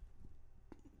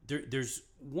 There's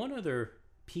one other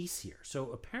piece here.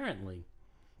 So apparently,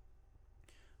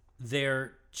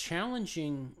 they're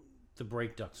challenging the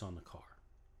brake ducts on the car.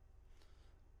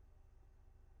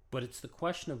 But it's the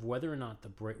question of whether or not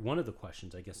one of the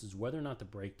questions, I guess, is whether or not the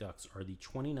brake ducts are the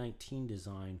 2019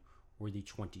 design or the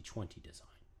 2020 design.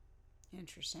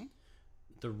 Interesting.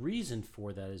 The reason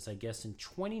for that is, I guess, in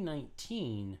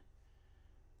 2019,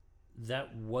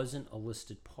 that wasn't a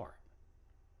listed part,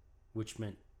 which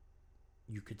meant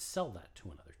you could sell that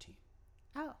to another team.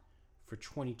 Oh. For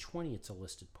 2020, it's a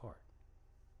listed part.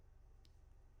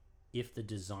 If the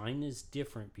design is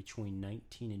different between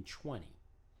 19 and 20,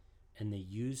 and they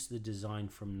use the design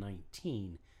from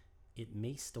 19, it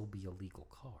may still be a legal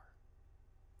car.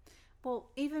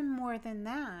 Well, even more than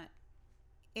that,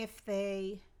 if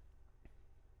they...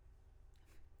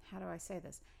 How do I say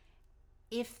this?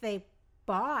 If they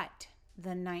bought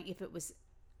if it was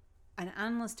an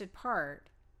unlisted part,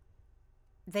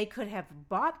 they could have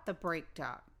bought the brake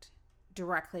duct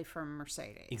directly from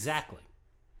Mercedes. Exactly.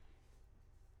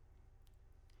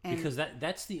 And because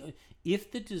that's the...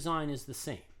 If the design is the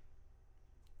same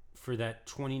for that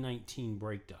 2019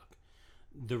 brake duct,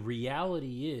 the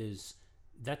reality is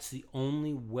that's the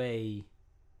only way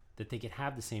that they could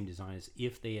have the same design is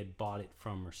if they had bought it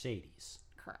from Mercedes.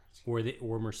 correct.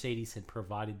 Or Mercedes had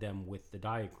provided them with the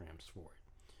diagrams for it.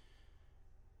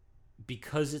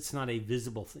 Because it's not a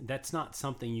visible thing, that's not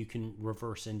something you can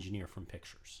reverse engineer from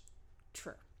pictures.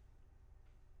 True.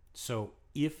 So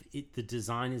if the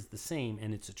design is the same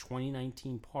and it's a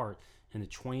 2019 part and the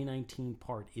 2019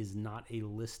 part is not a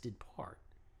listed part,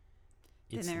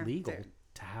 it's legal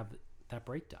to have that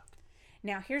brake duct.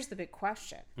 Now, here's the big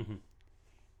question. Mm-hmm.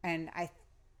 And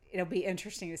it'll be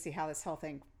interesting to see how this whole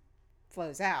thing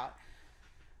flows out.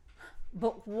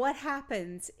 But what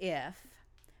happens if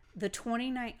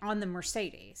on the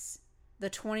Mercedes, the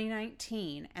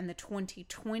 2019 and the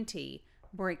 2020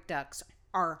 brake ducts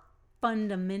are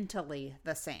fundamentally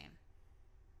the same?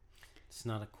 It's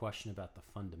not a question about the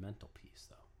fundamental piece,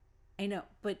 though. I know,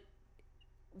 but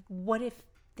what if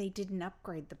they didn't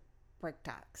upgrade the brake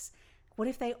ducts? What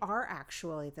if they are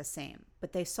actually the same,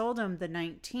 but they sold them the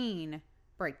 19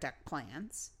 brake duct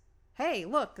plans? Hey,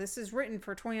 look, this is written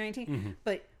for 2019. Mm-hmm.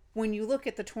 But when you look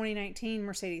at the 2019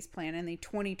 Mercedes plan and the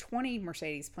 2020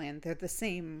 Mercedes plan, they're the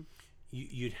same.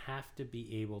 You'd have to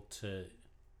be able to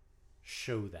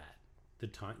show that, the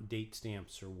date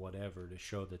stamps or whatever, to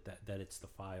show that it's the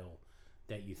file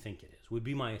that you think it is, would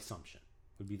be my assumption,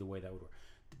 would be the way that would work.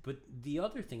 But the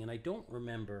other thing, and I don't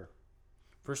remember...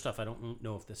 First off, I don't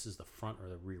know if this is the front or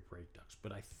the rear brake ducts,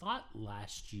 but I thought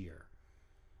last year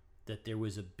that there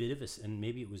was a bit of and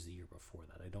maybe it was the year before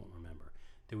that, I don't remember.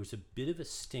 There was a bit of a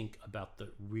stink about the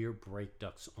rear brake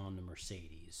ducts on the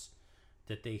Mercedes,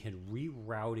 that they had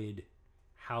rerouted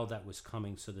how that was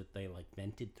coming so that they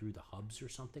vented through the hubs or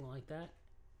something like that.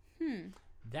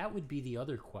 That would be the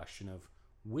other question of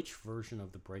which version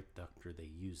of the brake duct are they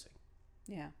using?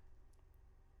 Yeah.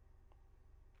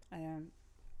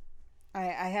 I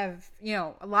have,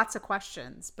 lots of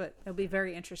questions, but it'll be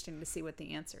very interesting to see what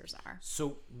the answers are.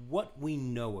 So what we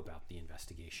know about the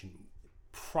investigation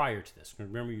prior to this,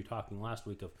 remember you talking last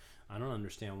week of, I don't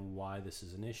understand why this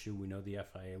is an issue. We know the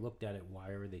FIA looked at it.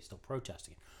 Why are they still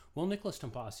protesting it? Well, Nicholas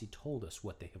Tompasi told us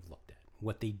what they have looked at,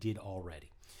 what they did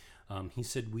already. He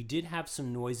said, we did have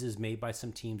some noises made by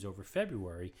some teams over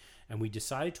February, and we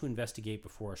decided to investigate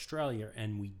before Australia,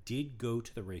 and we did go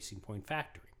to the Racing Point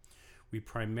factory. We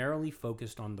primarily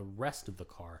focused on the rest of the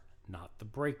car, not the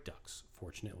brake ducts,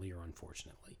 fortunately or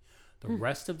unfortunately. The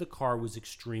rest of the car was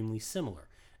extremely similar,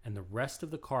 and the rest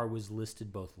of the car was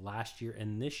listed both last year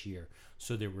and this year,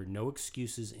 so there were no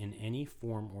excuses in any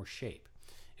form or shape.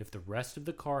 If the rest of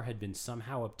the car had been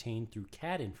somehow obtained through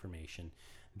CAD information,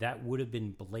 that would have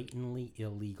been blatantly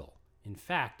illegal. In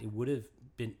fact, it would have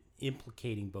been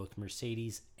implicating both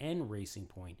Mercedes and Racing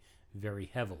Point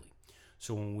very heavily.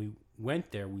 So when we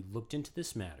went there, we looked into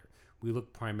this matter. We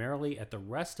looked primarily at the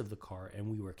rest of the car,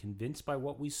 and we were convinced by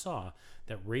what we saw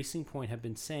that Racing Point had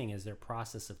been saying as their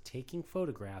process of taking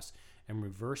photographs and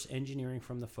reverse engineering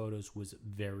from the photos was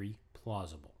very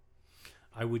plausible.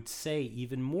 I would say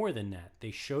even more than that,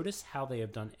 they showed us how they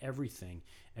have done everything,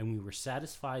 and we were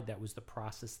satisfied that was the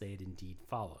process they had indeed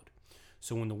followed.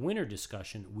 So in the winter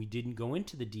discussion, we didn't go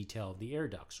into the detail of the air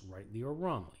ducts, rightly or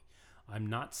wrongly. I'm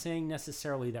not saying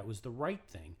necessarily that was the right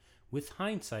thing. With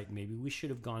hindsight, maybe we should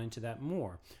have gone into that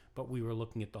more, but we were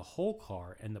looking at the whole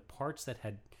car and the parts that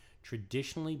had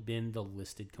traditionally been the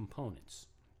listed components.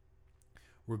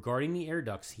 Regarding the air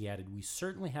ducts, he added, we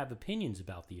certainly have opinions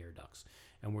about the air ducts,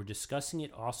 and we're discussing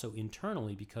it also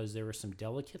internally because there are some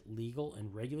delicate legal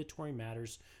and regulatory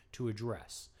matters to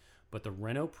address. But the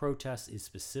Renault protest is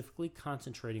specifically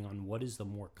concentrating on what is the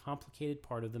more complicated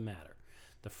part of the matter.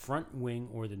 The front wing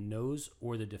or the nose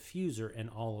or the diffuser and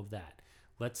all of that,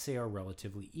 let's say, are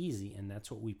relatively easy, and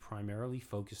that's what we primarily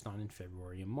focused on in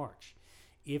February and March.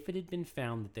 If it had been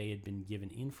found that they had been given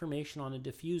information on a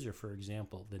diffuser, for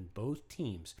example, then both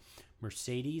teams,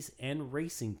 Mercedes and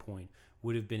Racing Point,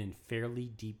 would have been in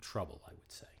fairly deep trouble, I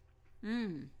would say.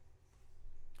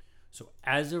 So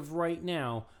as of right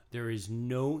now, there is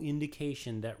no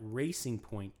indication that Racing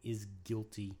Point is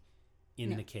guilty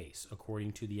in the case,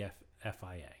 according to the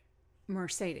FIA.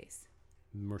 Mercedes.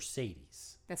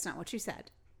 That's not what you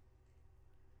said.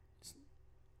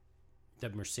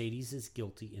 That Mercedes is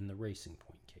guilty in the Racing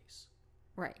Point case.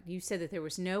 Right. You said that there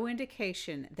was no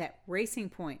indication that Racing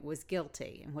Point was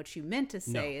guilty. And what you meant to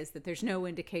say is that there's no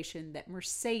indication that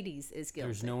Mercedes is guilty.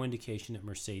 There's no indication that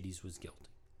Mercedes was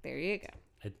guilty. There you go.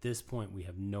 At this point, we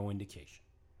have no indication.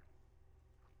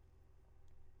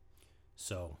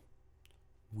 So,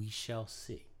 we shall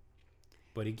see.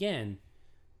 But again,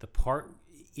 the part,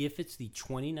 if it's the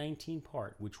 2019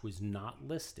 part, which was not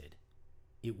listed,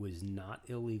 it was not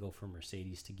illegal for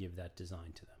Mercedes to give that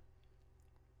design to them.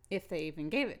 If they even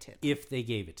gave it to them. If they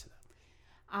gave it to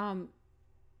them.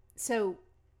 So,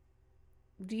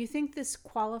 do you think this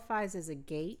qualifies as a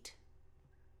gate?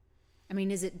 I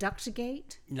mean, is it duct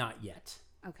gate? Not yet.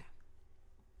 Okay.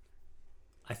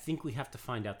 I think we have to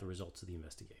find out the results of the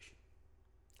investigation.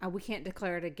 We can't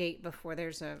declare it a gate before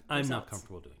there's a I'm not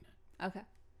comfortable doing that. Okay.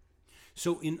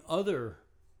 So in other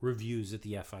reviews that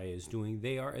the FIA is doing,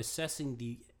 they are assessing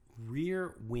the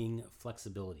rear wing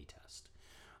flexibility test.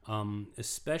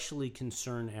 Especially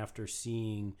concerned after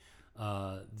seeing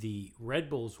the Red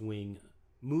Bull's wing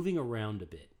moving around a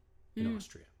bit in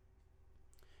Austria.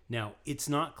 Now, it's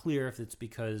not clear if it's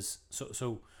because...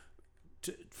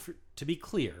 To be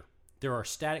clear, there are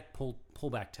static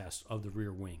pullback tests of the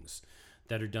rear wings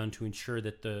that are done to ensure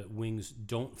that the wings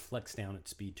don't flex down at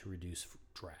speed to reduce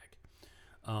drag.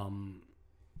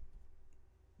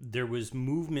 There was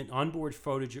movement, onboard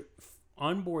footage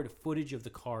of the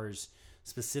cars,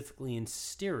 specifically in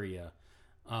Styria.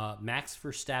 Max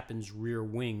Verstappen's rear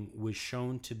wing was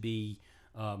shown to be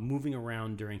moving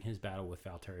around during his battle with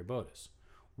Valtteri Bottas.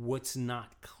 What's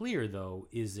not clear, though,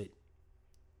 is that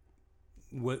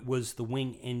was the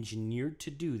wing engineered to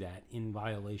do that in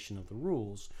violation of the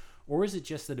rules, or is it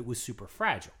just that it was super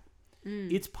fragile?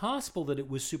 It's possible that it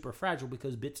was super fragile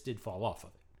because bits did fall off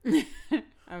of it.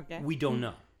 Okay. We don't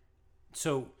know.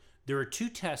 So there are two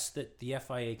tests that the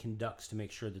FIA conducts to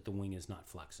make sure that the wing is not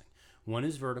flexing. One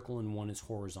is vertical and one is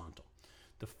horizontal.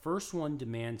 The first one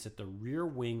demands that the rear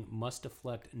wing must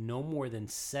deflect no more than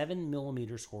 7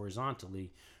 millimeters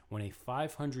horizontally when a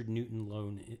 500 Newton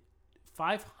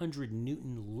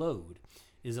load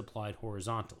is applied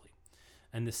horizontally.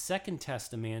 And the second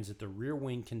test demands that the rear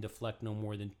wing can deflect no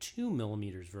more than 2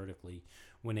 millimeters vertically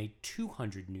when a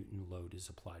 200 Newton load is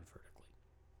applied vertically.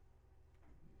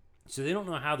 So they don't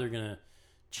know how they're going to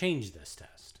change this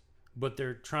test, but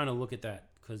they're trying to look at that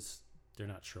because they're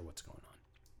not sure what's going on.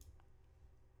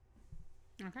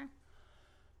 Okay.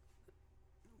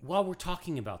 While we're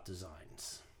talking about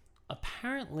designs,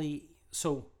 apparently,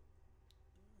 so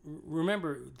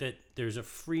remember that there's a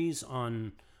freeze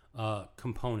on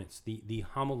components, the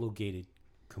homologated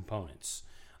components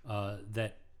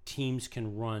that teams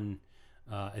can run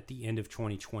at the end of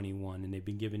 2021, and they've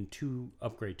been given 2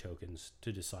 upgrade tokens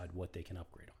to decide what they can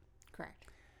upgrade on. Correct.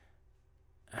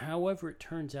 However, it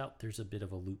turns out there's a bit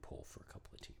of a loophole for a couple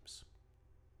of teams.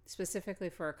 Specifically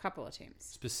for a couple of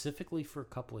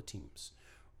teams.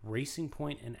 Racing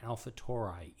Point and Alfa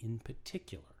Tauri in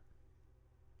particular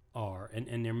are,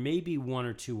 and there may be one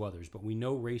or two others, but we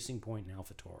know Racing Point and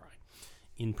Alfa Tauri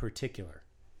in particular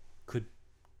could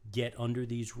get under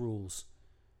these rules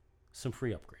some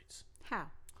free upgrades. How?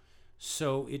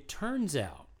 So it turns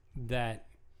out that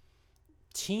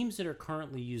teams that are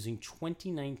currently using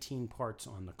 2019 parts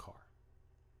on the car,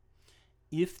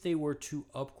 if they were to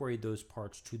upgrade those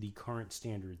parts to the current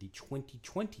standard, the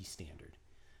 2020 standard,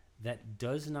 that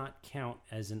does not count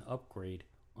as an upgrade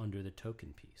under the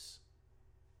token piece.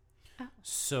 Oh.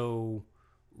 So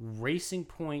Racing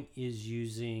Point is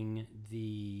using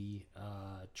the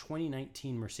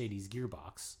 2019 Mercedes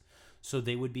gearbox, so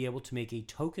they would be able to make a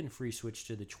token-free switch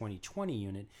to the 2020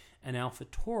 unit, and Alfa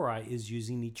Tauri is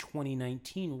using the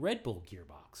 2019 Red Bull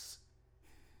gearbox.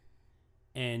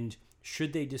 And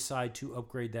should they decide to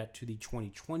upgrade that to the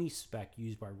 2020 spec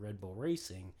used by Red Bull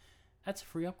Racing, that's a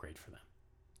free upgrade for them.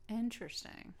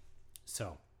 Interesting.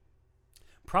 So,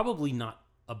 probably not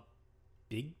a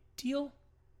big deal,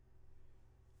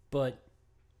 but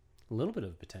a little bit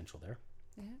of potential there.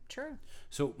 Yeah, true.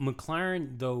 So,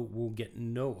 McLaren, though, will get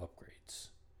no upgrades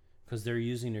because they're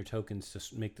using their tokens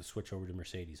to make the switch over to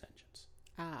Mercedes engines.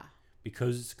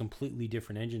 Because it's a completely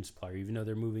different engine supplier, even though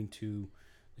they're moving to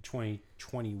the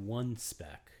 2021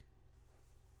 spec,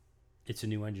 it's a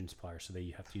new engine supplier, so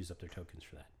they have to use up their tokens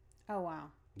for that. Oh, wow.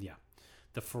 Yeah.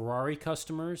 The Ferrari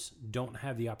customers don't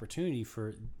have the opportunity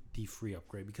for the free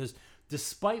upgrade because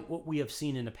despite what we have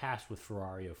seen in the past with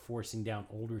Ferrari of forcing down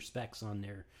older specs on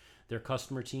their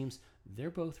customer teams, they're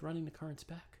both running the current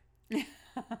spec.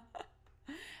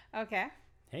 Okay.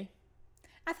 Hey.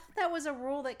 I thought that was a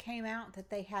rule that came out that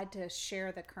they had to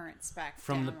share the current spec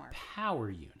from downward. the power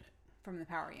unit. From the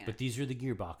power unit. But these are the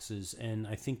gearboxes, and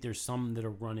I think there's some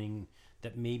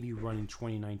that may be running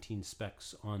 2019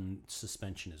 specs on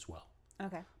suspension as well.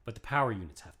 Okay. But the power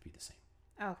units have to be the same.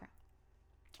 Okay.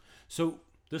 So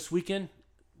this weekend,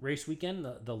 race weekend,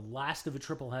 the last of a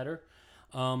triple header,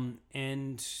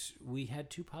 And we had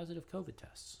 2 positive COVID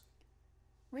tests.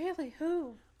 Really?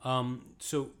 Who?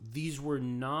 So these were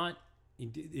not.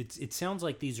 It sounds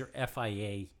like these are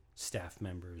FIA staff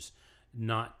members,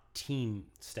 not team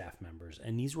staff members,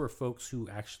 and these were folks who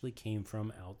actually came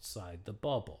from outside the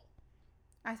bubble.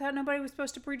 I thought nobody was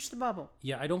supposed to breach the bubble.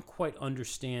 Yeah, I don't quite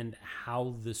understand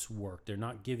how this worked. They're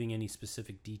not giving any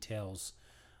specific details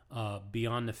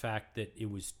beyond the fact that it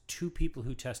was 2 people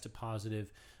who tested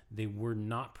positive. They were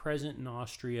not present in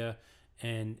Austria,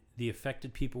 and the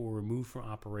affected people were removed from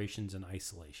operations and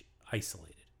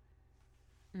isolated.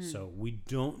 So we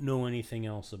don't know anything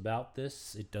else about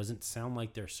this. It doesn't sound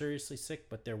like they're seriously sick,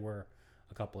 but there were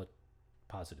a couple of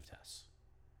positive tests.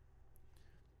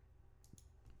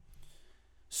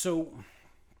 So,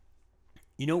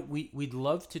 we'd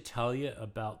love to tell you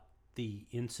about the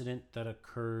incident that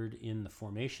occurred in the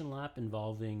formation lap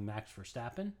involving Max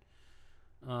Verstappen.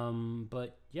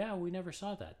 But yeah, we never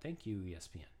saw that. Thank you,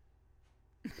 ESPN.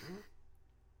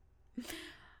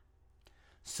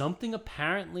 Something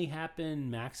apparently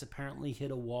happened. Max apparently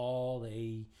hit a wall.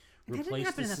 They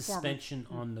replaced the suspension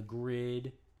on the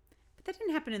grid. But that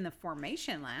didn't happen in the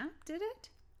formation lap, did it?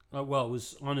 Well, it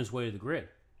was on his way to the grid.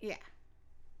 Yeah.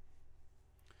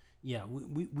 Yeah,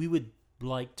 we would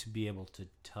like to be able to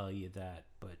tell you that,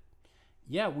 but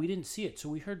yeah, we didn't see it. So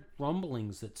we heard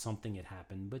rumblings that something had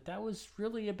happened, but that was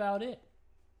really about it.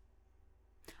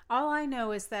 All I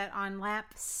know is that on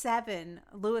lap 7,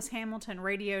 Lewis Hamilton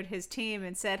radioed his team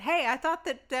and said, "Hey, I thought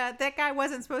that that guy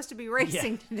wasn't supposed to be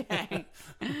racing today."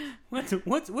 What's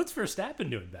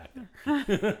Verstappen doing back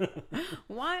there?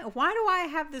 Why do I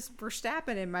have this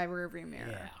Verstappen in my rearview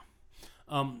mirror?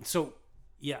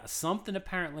 Yeah. Something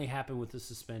apparently happened with the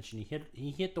suspension.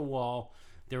 He hit the wall.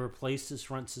 They replaced his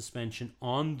front suspension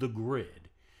on the grid.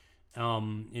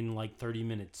 In like 30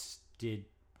 minutes, did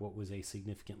what was a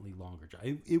significantly longer job.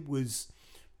 It was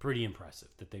pretty impressive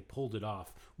that they pulled it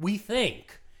off. We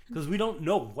think, because we don't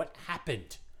know what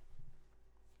happened.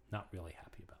 Not really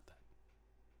happy about that.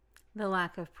 The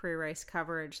lack of pre-race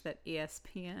coverage that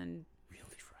ESPN...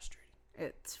 Really frustrating.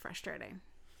 It's frustrating.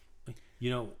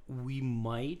 We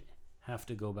might have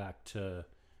to go back to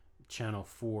Channel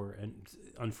 4, and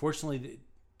unfortunately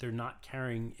they're not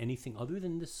carrying anything other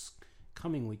than this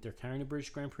coming week. They're carrying a British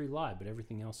Grand Prix Live, but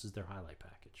everything else is their highlight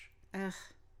package.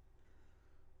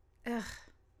 Ugh.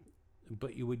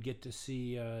 But you would get to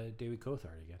see David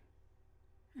Coulthard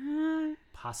again.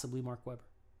 Possibly Mark Webber.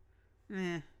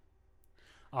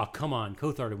 Oh, come on.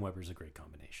 Coulthard and Webber's a great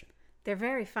combination. They're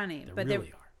very funny. They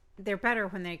really are. They're better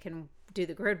when they can do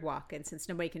the grid walk, and since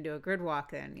nobody can do a grid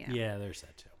walk, then Yeah, there's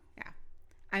that too. Yeah.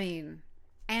 I mean,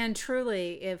 and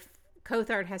truly, if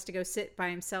Coulthard has to go sit by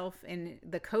himself in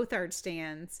the Coulthard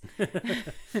stands.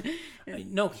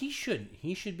 No, he shouldn't.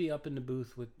 He should be up in the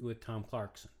booth with Tom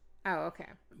Clarkson. Oh, okay.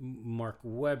 Mark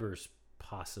Webber's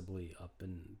possibly up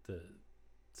in the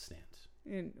stands.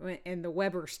 In the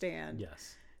Webber stand.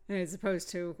 Yes. As opposed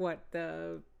to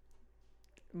the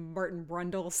Martin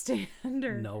Brundle stand?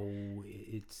 Or... No,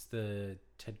 it's the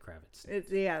Ted Kravitz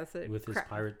stand.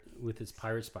 With his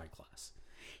pirate spyglass.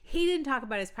 He didn't talk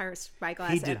about his pirate spyglass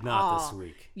at all. He did not this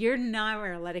week. You're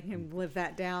never letting him live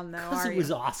that down, though, are you? Because it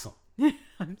was awesome.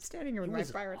 I'm standing here with my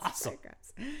pirate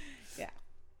spyglass. Yeah.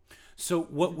 So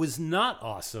what was not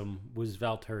awesome was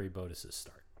Valtteri Bottas'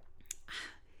 start.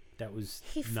 That was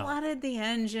He flooded the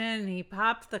engine. He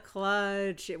popped the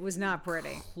clutch. It was not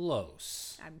pretty.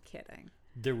 Close. I'm kidding.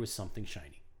 There was something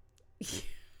shiny.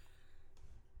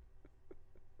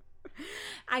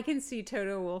 I can see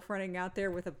Toto Wolff running out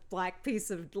there with a black piece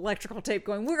of electrical tape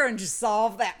going, "We're going to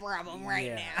solve that problem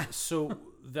now." So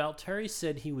Valtteri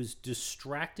said he was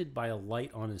distracted by a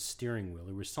light on his steering wheel.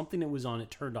 There was something that was on,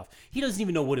 it turned off. He doesn't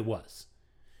even know what it was.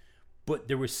 But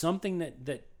there was something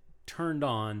that turned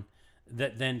on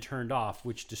that then turned off,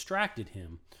 which distracted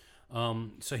him.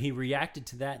 So he reacted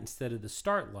to that instead of the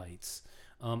start lights.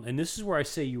 And this is where I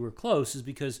say you were close, is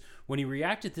because when he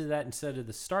reacted to that instead of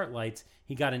the start lights,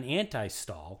 he got an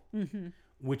anti-stall,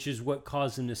 which is what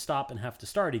caused him to stop and have to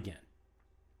start again.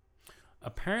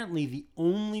 Apparently, the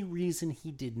only reason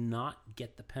he did not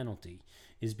get the penalty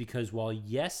is because while,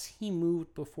 yes, he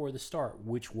moved before the start,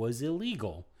 which was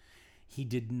illegal, he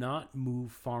did not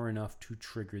move far enough to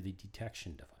trigger the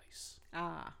detection device.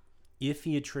 If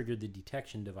he had triggered the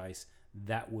detection device,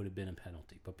 that would have been a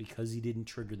penalty. But because he didn't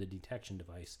trigger the detection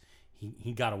device,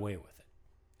 he got away with it.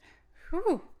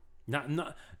 Whew.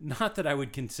 Not that I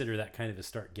would consider that kind of a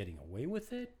start getting away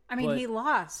with it. I mean, he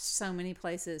lost so many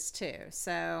places too.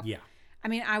 So yeah. I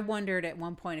mean, I wondered at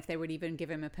one point if they would even give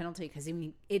him a penalty, because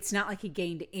it's not like he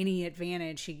gained any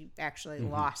advantage. He actually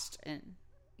lost in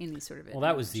any sort of advantage. Well,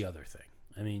 that was the other thing.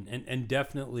 I mean, and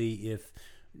definitely if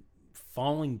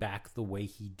falling back the way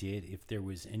he did, if there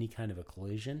was any kind of a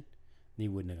collision, he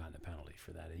wouldn't have gotten a penalty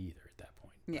for that either at that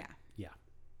point. But, yeah.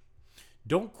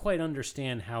 Don't quite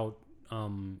understand how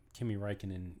Kimi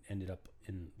Räikkönen ended up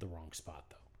in the wrong spot,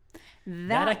 though.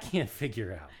 That I can't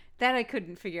figure out. That I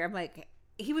couldn't figure. I'm like,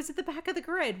 he was at the back of the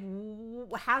grid.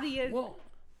 How do you... Well,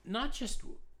 not just...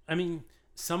 I mean,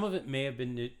 some of it may have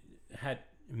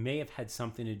had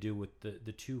something to do with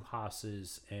the two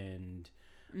Haas's and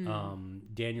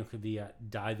Daniel Kvyat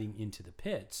diving into the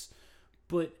pits.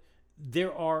 But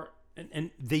there are... And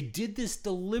they did this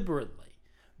deliberately.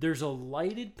 There's a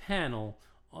lighted panel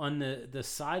on the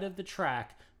side of the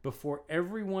track before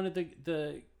every one of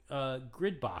the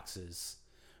grid boxes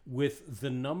with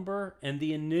the number and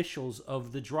the initials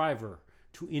of the driver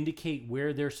to indicate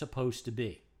where they're supposed to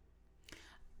be.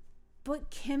 But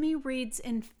Kimi reads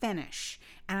in Finnish,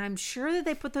 and I'm sure that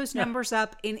they put those numbers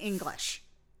up in English.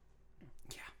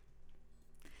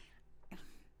 Yeah.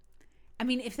 I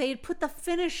mean, if they had put the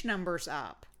Finnish numbers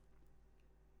up,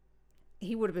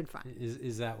 he would have been fine.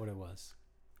 Is that what it was?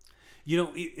 You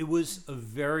know, it was a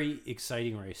very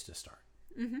exciting race to start.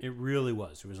 Mm-hmm. It really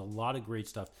was. There was a lot of great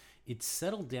stuff. It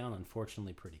settled down,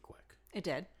 unfortunately, pretty quick. It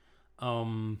did.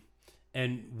 And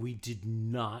we did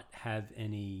not have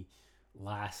any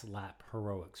last lap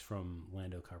heroics from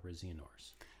Lando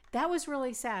Norris. That was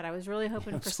really sad. I was really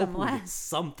hoping for some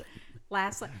something.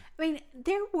 Last lap. I mean,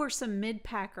 there were some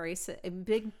mid-pack races,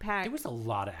 big pack. There was a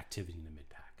lot of activity in the mid-pack.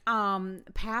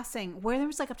 Passing where there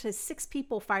was like up to 6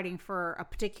 people fighting for a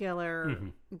particular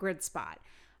grid spot.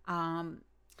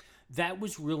 That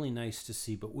was really nice to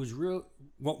see, but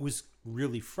what was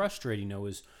really frustrating though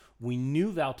is we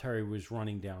knew Valtteri was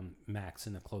running down Max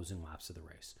in the closing laps of the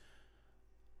race.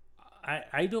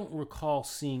 I don't recall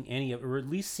seeing any of, or at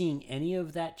least seeing any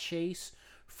of that chase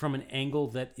from an angle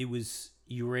that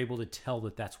you were able to tell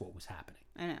that that's what was happening.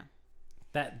 I know.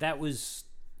 That was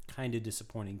kind of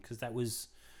disappointing because that was,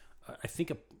 I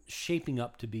think, shaping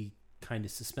up to be kind of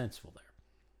suspenseful there.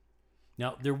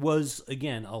 Now, there was,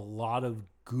 again, a lot of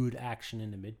good action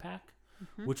in the mid-pack,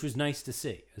 which was nice to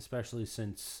see, especially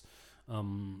since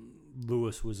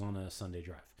Lewis was on a Sunday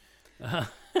drive.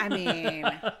 I mean,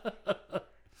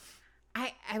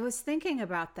 I was thinking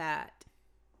about that.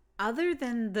 Other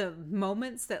than the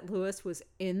moments that Lewis was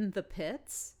in the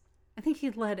pits, I think he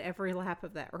led every lap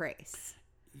of that race.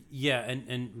 Yeah,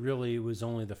 and really it was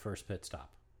only the first pit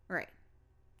stop. Right.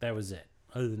 That was it.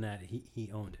 Other than that, he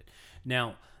owned it.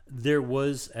 Now, there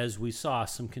was, as we saw,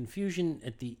 some confusion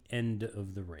at the end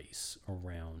of the race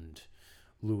around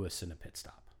Lewis and a pit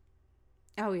stop.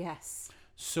 Oh, yes.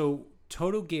 So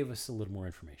Toto gave us a little more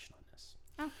information on this.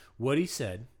 Oh. What he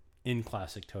said, in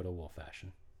classic Toto Wolff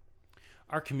fashion,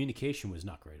 our communication was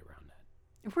not great around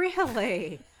that.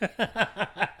 Really?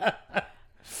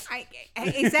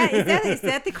 Is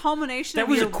that the culmination? That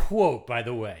was a quote, by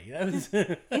the way.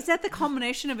 Is that the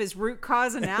culmination of his root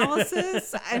cause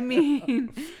analysis? I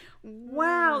mean,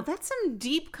 wow, that's some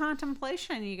deep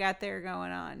contemplation you got there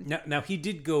going on. Now he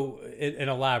did go and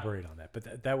elaborate on that,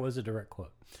 but that was a direct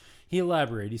quote. He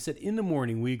elaborated. He said, "In the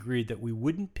morning, we agreed that we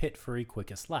wouldn't pit for a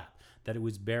quickest lap, that it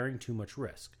was bearing too much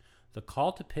risk. The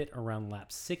call to pit around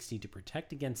lap 60 to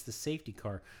protect against the safety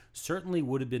car certainly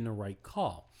would have been the right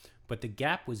call, but the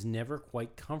gap was never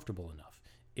quite comfortable enough.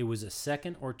 It was a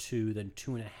second or two, then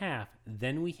 2.5,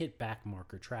 then we hit back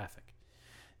marker traffic.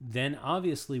 Then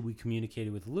obviously we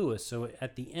communicated with Lewis, so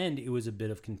at the end it was a bit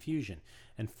of confusion,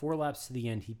 and 4 laps to the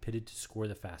end he pitted to score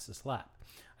the fastest lap.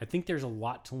 I think there's a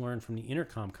lot to learn from the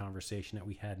intercom conversation that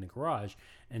we had in the garage,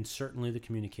 and certainly the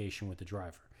communication with the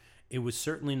driver. It was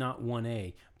certainly not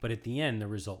 1A, but at the end the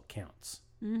result counts."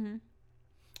 Mm-hmm.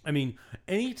 I mean,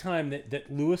 anytime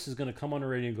that Lewis is going to come on the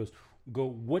radio and go,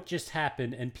 "What just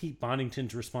happened?" and Pete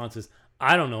Bonington's response is,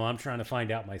 "I don't know, I'm trying to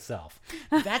find out myself."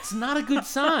 That's not a good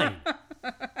sign.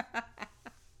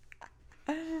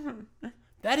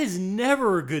 That is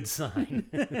never a good sign.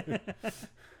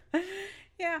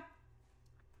 Yeah.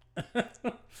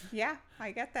 Yeah,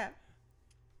 I get that.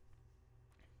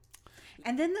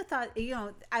 And then the thought,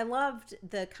 I loved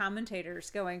the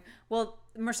commentators going, "Well,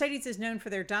 Mercedes is known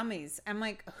for their dummies." I'm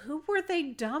like, who were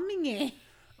they dummying?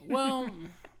 Well,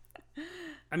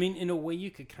 I mean, in a way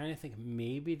you could kind of think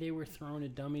maybe they were throwing a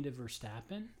dummy to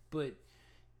Verstappen, but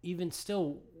even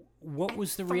still, what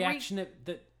was the reaction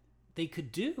that they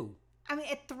could do? I mean,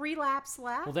 at 3 laps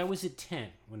left? Well, that was at 10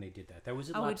 when they did that. That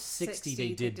was at lap 60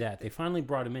 they did that. They finally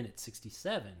brought him in at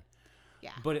 67.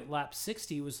 Yeah. But at lap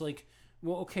 60, it was like,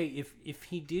 well, okay, if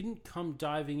he didn't come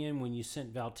diving in when you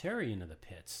sent Valtteri into the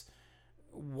pits,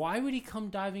 why would he come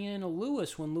diving in to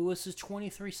Lewis when Lewis is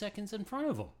 23 seconds in front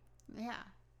of him? Yeah.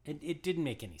 It didn't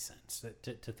make any sense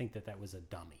to think that was a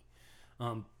dummy.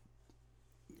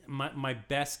 My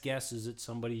best guess is that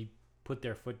somebody put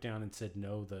their foot down and said,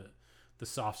 no, the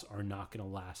softs are not going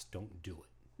to last. Don't do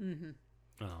it.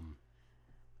 Mm-hmm.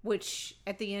 Which,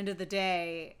 at the end of the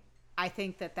day, I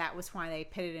think that was why they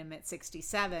pitted him at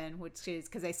 67, which is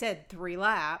because they said 3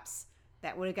 laps.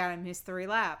 That would have got him his 3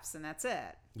 laps, and that's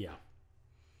it. Yeah.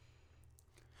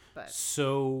 But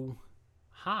so,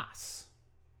 Haas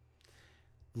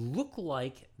looked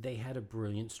like they had a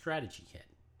brilliant strategy hit.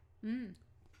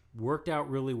 Worked out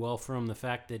really well for them. The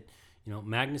fact that,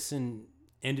 Magnussen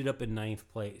ended up in 9th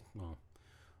place. Well,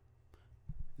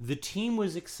 the team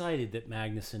was excited that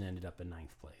Magnussen ended up in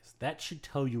 9th place. That should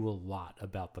tell you a lot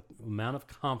about the amount of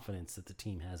confidence that the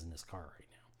team has in this car right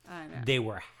now. I know. They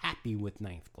were happy with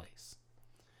 9th place.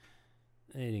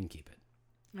 They didn't keep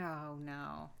it. Oh,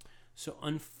 no. So,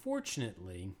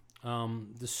 unfortunately,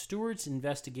 the stewards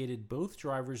investigated both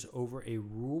drivers over a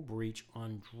rule breach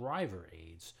on driver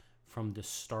aids from the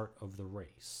start of the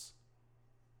race.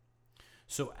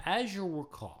 So, as you'll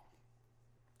recall,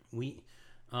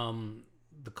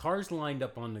 the cars lined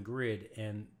up on the grid,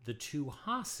 and the 2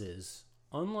 Haas's,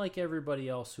 unlike everybody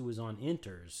else who was on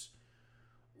inters,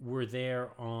 were there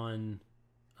on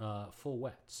full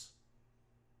wets.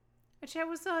 Which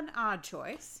was an odd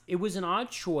choice. It was an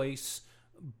odd choice,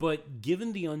 but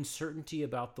given the uncertainty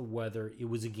about the weather, it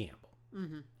was a gamble.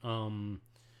 Mm-hmm.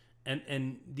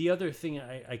 And the other thing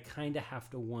I kind of have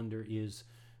to wonder is,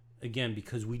 again,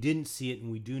 because we didn't see it,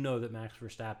 and we do know that Max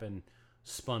Verstappen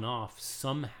spun off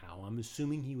somehow. I'm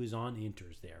assuming he was on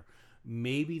inters there.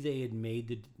 Maybe they had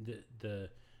made the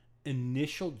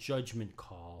initial judgment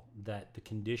call that the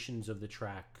conditions of the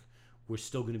track were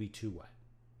still going to be too wet,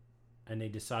 and they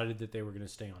decided that they were going to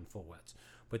stay on full wets.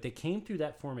 But they came through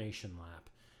that formation lap,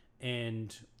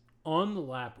 and on the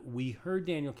lap, we heard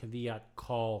Daniel Kvyat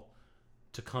call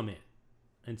to come in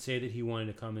and say that he wanted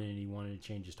to come in and he wanted to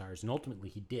change his tires, and ultimately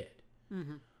he did.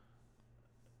 Mm-hmm.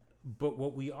 But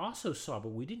what we also saw, but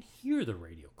we didn't hear the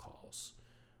radio calls,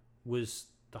 was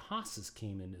the Haas's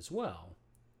came in as well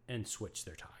and switched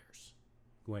their tires,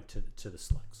 went to the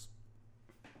slicks.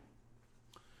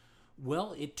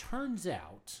 Well, it turns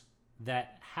out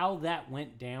that how that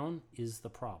went down is the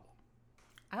problem.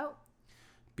 Oh.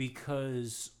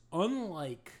 Because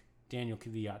unlike Daniel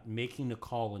Kvyat making the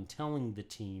call and telling the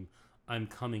team, I'm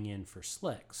coming in for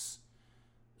slicks,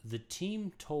 the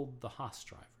team told the Haas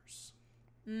drivers.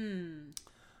 And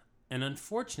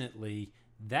unfortunately,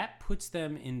 that puts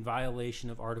them in violation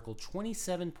of Article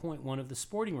 27.1 of the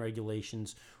sporting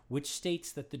regulations, which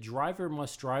states that the driver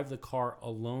must drive the car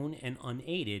alone and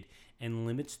unaided, and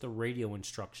limits the radio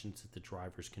instructions that the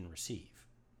drivers can receive,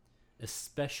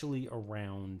 especially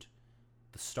around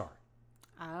the start.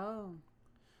 Oh.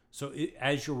 So,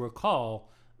 as you'll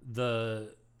recall, there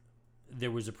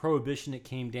was a prohibition that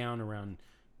came down around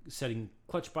setting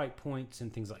clutch bite points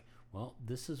and things like. Well,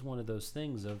 this is one of those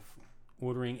things of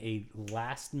ordering a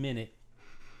last-minute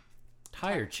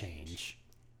tire change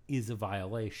is a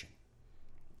violation.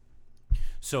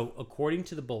 So, according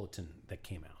to the bulletin that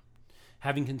came out,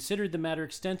 having considered the matter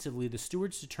extensively, the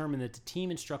stewards determined that the team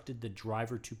instructed the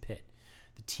driver to pit.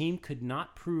 The team could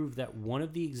not prove that one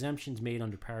of the exemptions made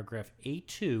under paragraph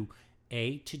A2,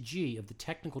 A to G of the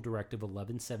Technical Directive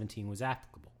 1117 was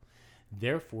applicable.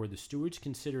 Therefore, the stewards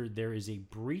considered there is a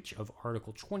breach of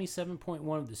Article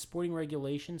 27.1 of the sporting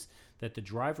regulations that the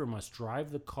driver must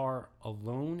drive the car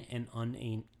alone and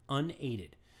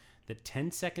unaided. The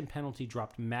 10-second penalty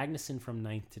dropped Magnussen from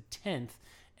 9th to 10th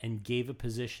and gave a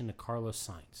position to Carlos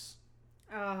Sainz.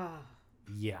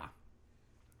 Yeah.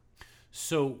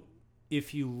 So,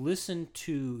 if you listen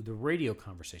to the radio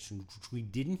conversation, which we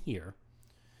didn't hear,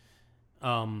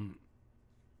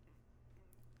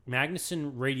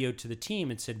 Magnussen radioed to the team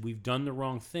and said, we've done the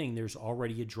wrong thing. There's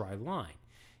already a dry line.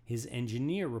 His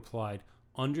engineer replied,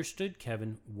 understood,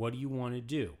 Kevin. What do you want to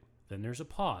do? Then there's a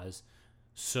pause.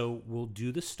 So we'll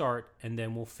do the start and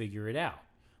then we'll figure it out.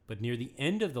 But near the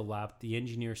end of the lap, the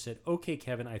engineer said, okay,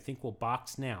 Kevin, I think we'll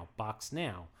box now. Box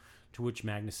now. To which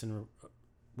Magnussen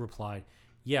replied,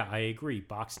 yeah, I agree.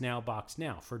 Box now.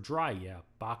 For dry, yeah.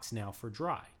 Box now for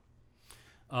dry.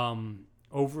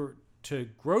 Over to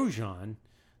Grosjean,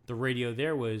 the radio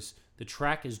there was, the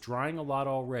track is drying a lot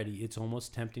already. It's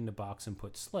almost tempting to box and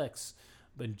put slicks.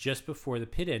 But just before the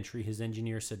pit entry, his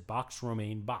engineer said, box,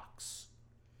 Romain, box.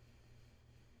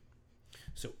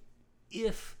 So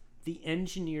if the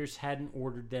engineers hadn't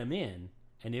ordered them in,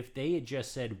 and if they had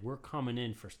just said, we're coming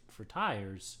in for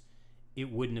tires,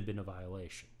 it wouldn't have been a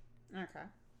violation. Okay.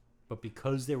 But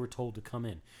because they were told to come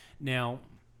in. Now,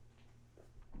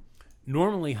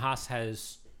 normally Haas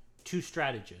has 2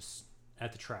 strategists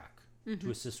at the track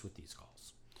to assist with these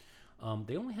calls.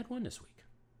 They only had one this week.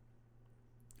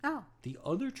 Oh. The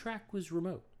other track was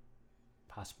remote,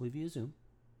 possibly via Zoom,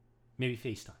 maybe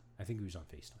FaceTime. I think he was on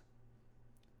FaceTime.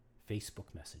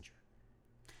 Facebook Messenger.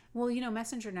 Well,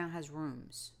 Messenger now has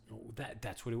rooms.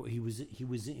 That's what he was. He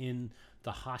was in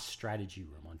the Haas strategy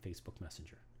room on Facebook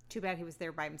Messenger. Too bad he was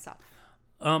there by himself.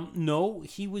 No,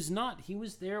 he was not. He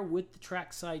was there with the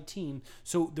trackside team.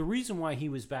 So the reason why he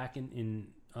was back in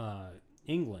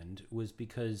England was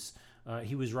because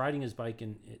he was riding his bike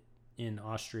in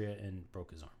Austria and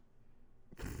broke his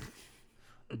arm.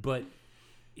 But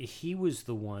he was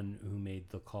the one who made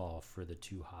the call for the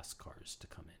 2 Haas cars to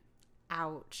come in.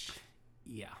 Ouch.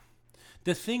 Yeah.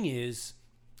 The thing is,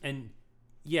 and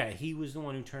yeah, he was the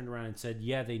one who turned around and said,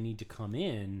 yeah, they need to come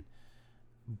in,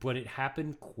 but it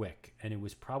happened quick, and it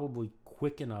was probably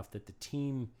quick enough that the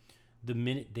team, the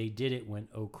minute they did it, went,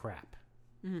 oh, crap.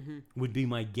 Mm-hmm. Would be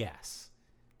my guess.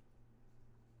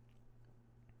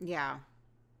 Yeah.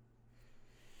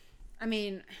 I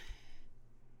mean,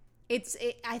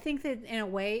 I think that in a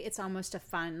way it's almost a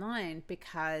fine line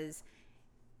because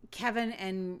Kevin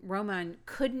and Romain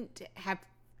couldn't have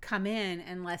come in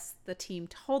unless the team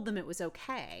told them it was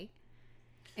okay,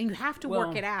 and you have to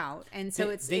work it out. And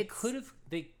so they could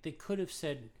have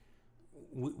said,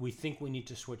 we think we need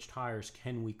to switch tires.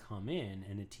 Can we come in?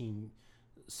 And the team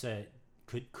said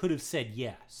could have said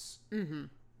yes,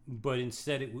 but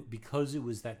instead because it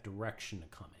was that direction to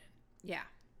come in. Yeah.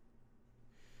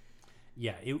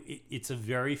 Yeah, it's a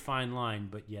very fine line,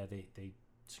 but yeah, they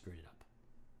screwed it up.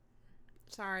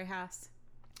 Sorry, Haas.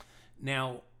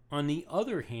 Now, on the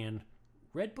other hand,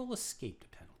 Red Bull escaped a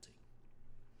penalty.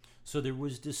 So there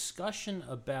was discussion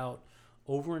about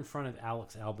over in front of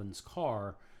Alex Albon's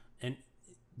car, and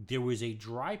there was a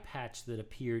dry patch that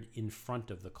appeared in front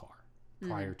of the car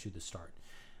prior to the start.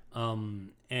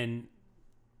 And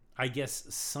I guess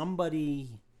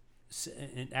somebody,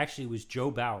 and actually it was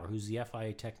Joe Bauer, who's the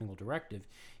FIA technical directive,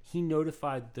 he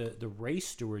notified the race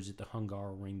stewards at the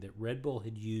Hungaroring that Red Bull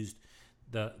had used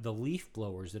the leaf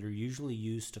blowers that are usually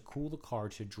used to cool the car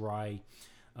to dry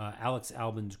Alex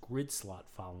Albon's grid slot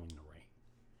following the rain.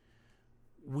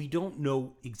 We don't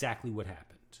know exactly what happened.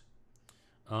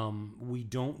 We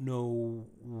don't know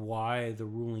why the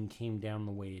ruling came down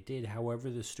the way it did. However,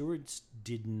 the stewards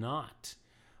did not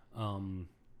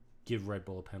give Red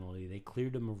Bull a penalty. They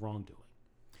cleared him of wrongdoing.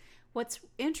 What's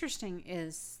interesting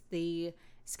is the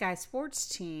Sky Sports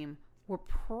team were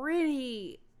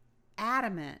pretty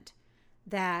adamant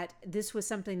that this was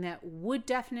something that would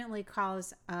definitely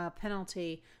cause a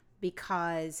penalty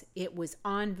because it was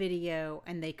on video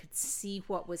and they could see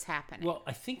what was happening. Well,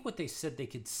 I think what they said they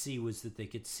could see was that they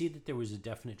could see that there was a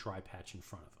definite dry patch in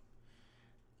front of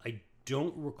them. I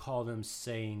don't recall them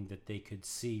saying that they could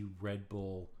see Red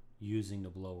Bull using the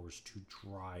blowers to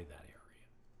dry that area.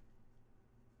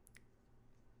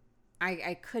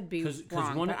 I could be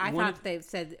wrong, but I thought they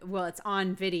said, well, it's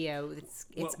on video.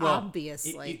 It's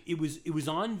obviously. It was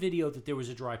on video that there was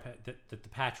a dry patch, that the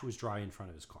patch was dry in front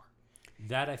of his car.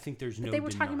 That I think there's no denying. They were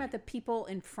talking about the people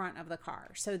in front of the car.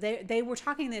 So they were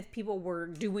talking that people were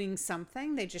doing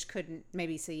something. They just couldn't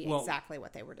maybe see exactly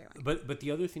what they were doing. But the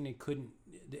other thing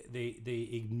they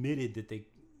admitted that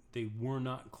they were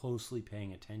not closely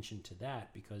paying attention to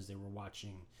that because they were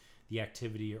watching the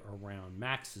activity around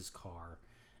Max's car.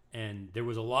 And there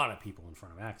was a lot of people in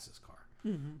front of Max's car.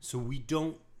 Mm-hmm. So we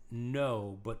don't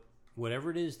know, but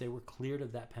whatever it is, they were cleared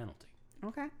of that penalty.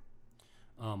 Okay.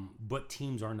 But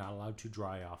teams are not allowed to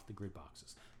dry off the grid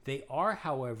boxes. They are,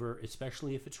 however,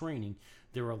 especially if it's raining,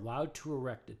 they're allowed to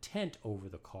erect a tent over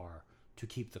the car to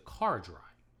keep the car dry.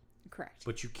 Correct.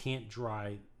 But you can't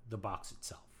dry the box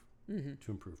itself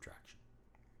to improve traction.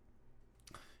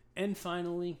 And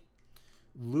finally,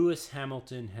 Lewis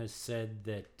Hamilton has said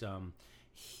that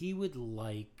he would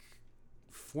like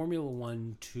Formula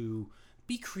One to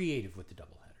be creative with the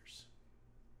doubleheaders.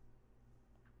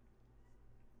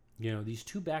 You know, these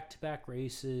 2 back-to-back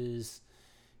races,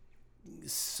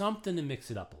 something to mix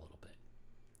it up a little bit.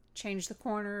 Change the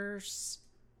corners,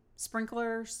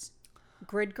 sprinklers,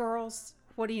 grid girls.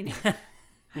 What do you need?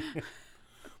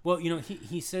 Well, you know,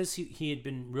 he says he had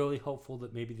been really hopeful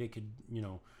that maybe they could, you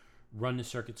know, run the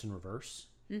circuits in reverse.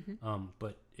 Mm-hmm.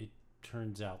 But it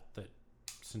turns out that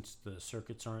since the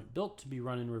circuits aren't built to be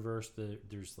run in reverse,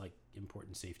 there's like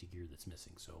important safety gear that's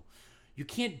missing. So you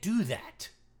can't do that.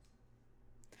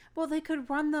 Well, they could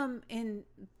run them in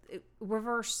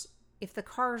reverse if the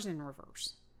car's in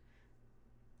reverse.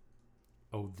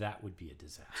 Oh, that would be a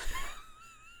disaster.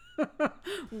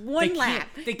 One lap.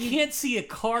 They can't see a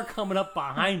car coming up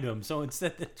behind them, so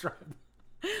instead they drive.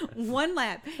 1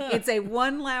 lap. It's a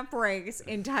 1-lap race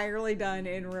entirely done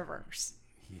in reverse.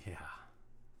 Yeah.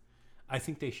 I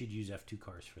think they should use F2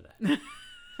 cars for that.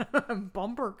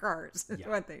 Bumper cars is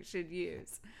what they should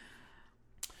use.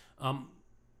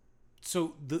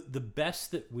 So the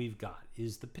best that we've got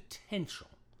is the potential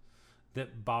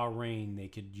that Bahrain, they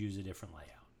could use a different layout.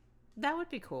 That would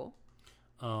be cool.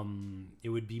 It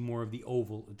would be more of the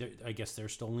oval. I guess they're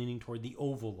still leaning toward the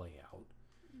oval layout.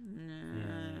 I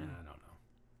don't know.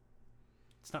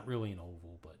 It's not really an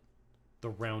oval, but the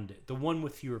rounded, the one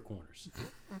with fewer corners.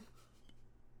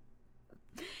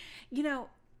 You know,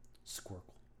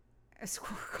 Squircle. A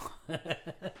squircle.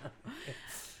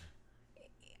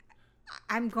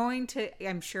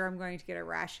 I'm sure I'm going to get a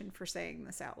ration for saying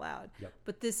this out loud. Yep.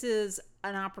 But this is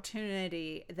an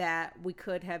opportunity that we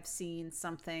could have seen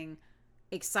something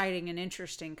exciting and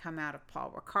interesting come out of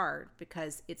Paul Ricard,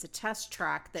 because it's a test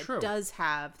track that does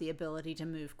have the ability to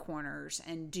move corners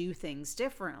and do things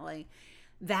differently.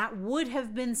 That would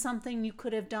have been something you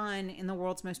could have done in the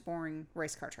world's most boring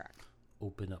race car track.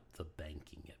 Open up the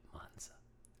banking at Monza.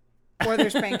 Or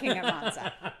there's banking at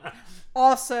Monza.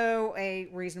 Also a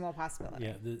reasonable possibility.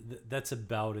 Yeah, that's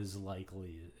about as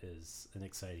likely as an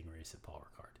exciting race at Paul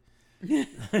Ricard.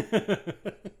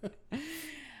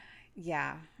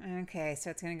 Yeah. Okay, so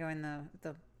it's going to go in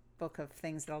the book of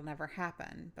things that'll never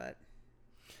happen. But.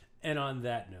 And on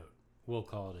that note, we'll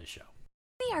call it a show.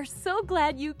 We are so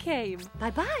glad you came.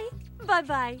 Bye-bye.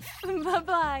 Bye-bye.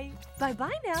 Bye-bye.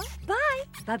 Bye-bye now. Bye.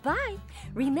 Bye-bye.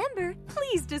 Remember,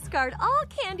 please discard all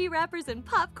candy wrappers and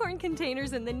popcorn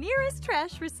containers in the nearest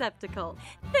trash receptacle.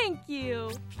 Thank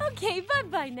you. Okay,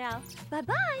 bye-bye now.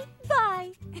 Bye-bye.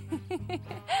 Bye.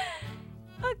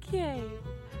 Okay.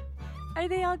 Are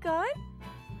they all gone?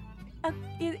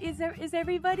 Is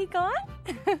everybody gone?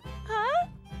 Huh?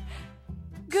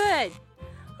 Good.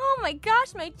 Oh my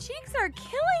gosh, my cheeks are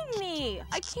killing me.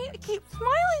 I can't keep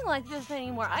smiling like this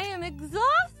anymore. I am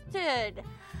exhausted.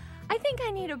 I think I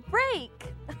need a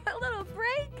break. A little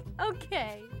break.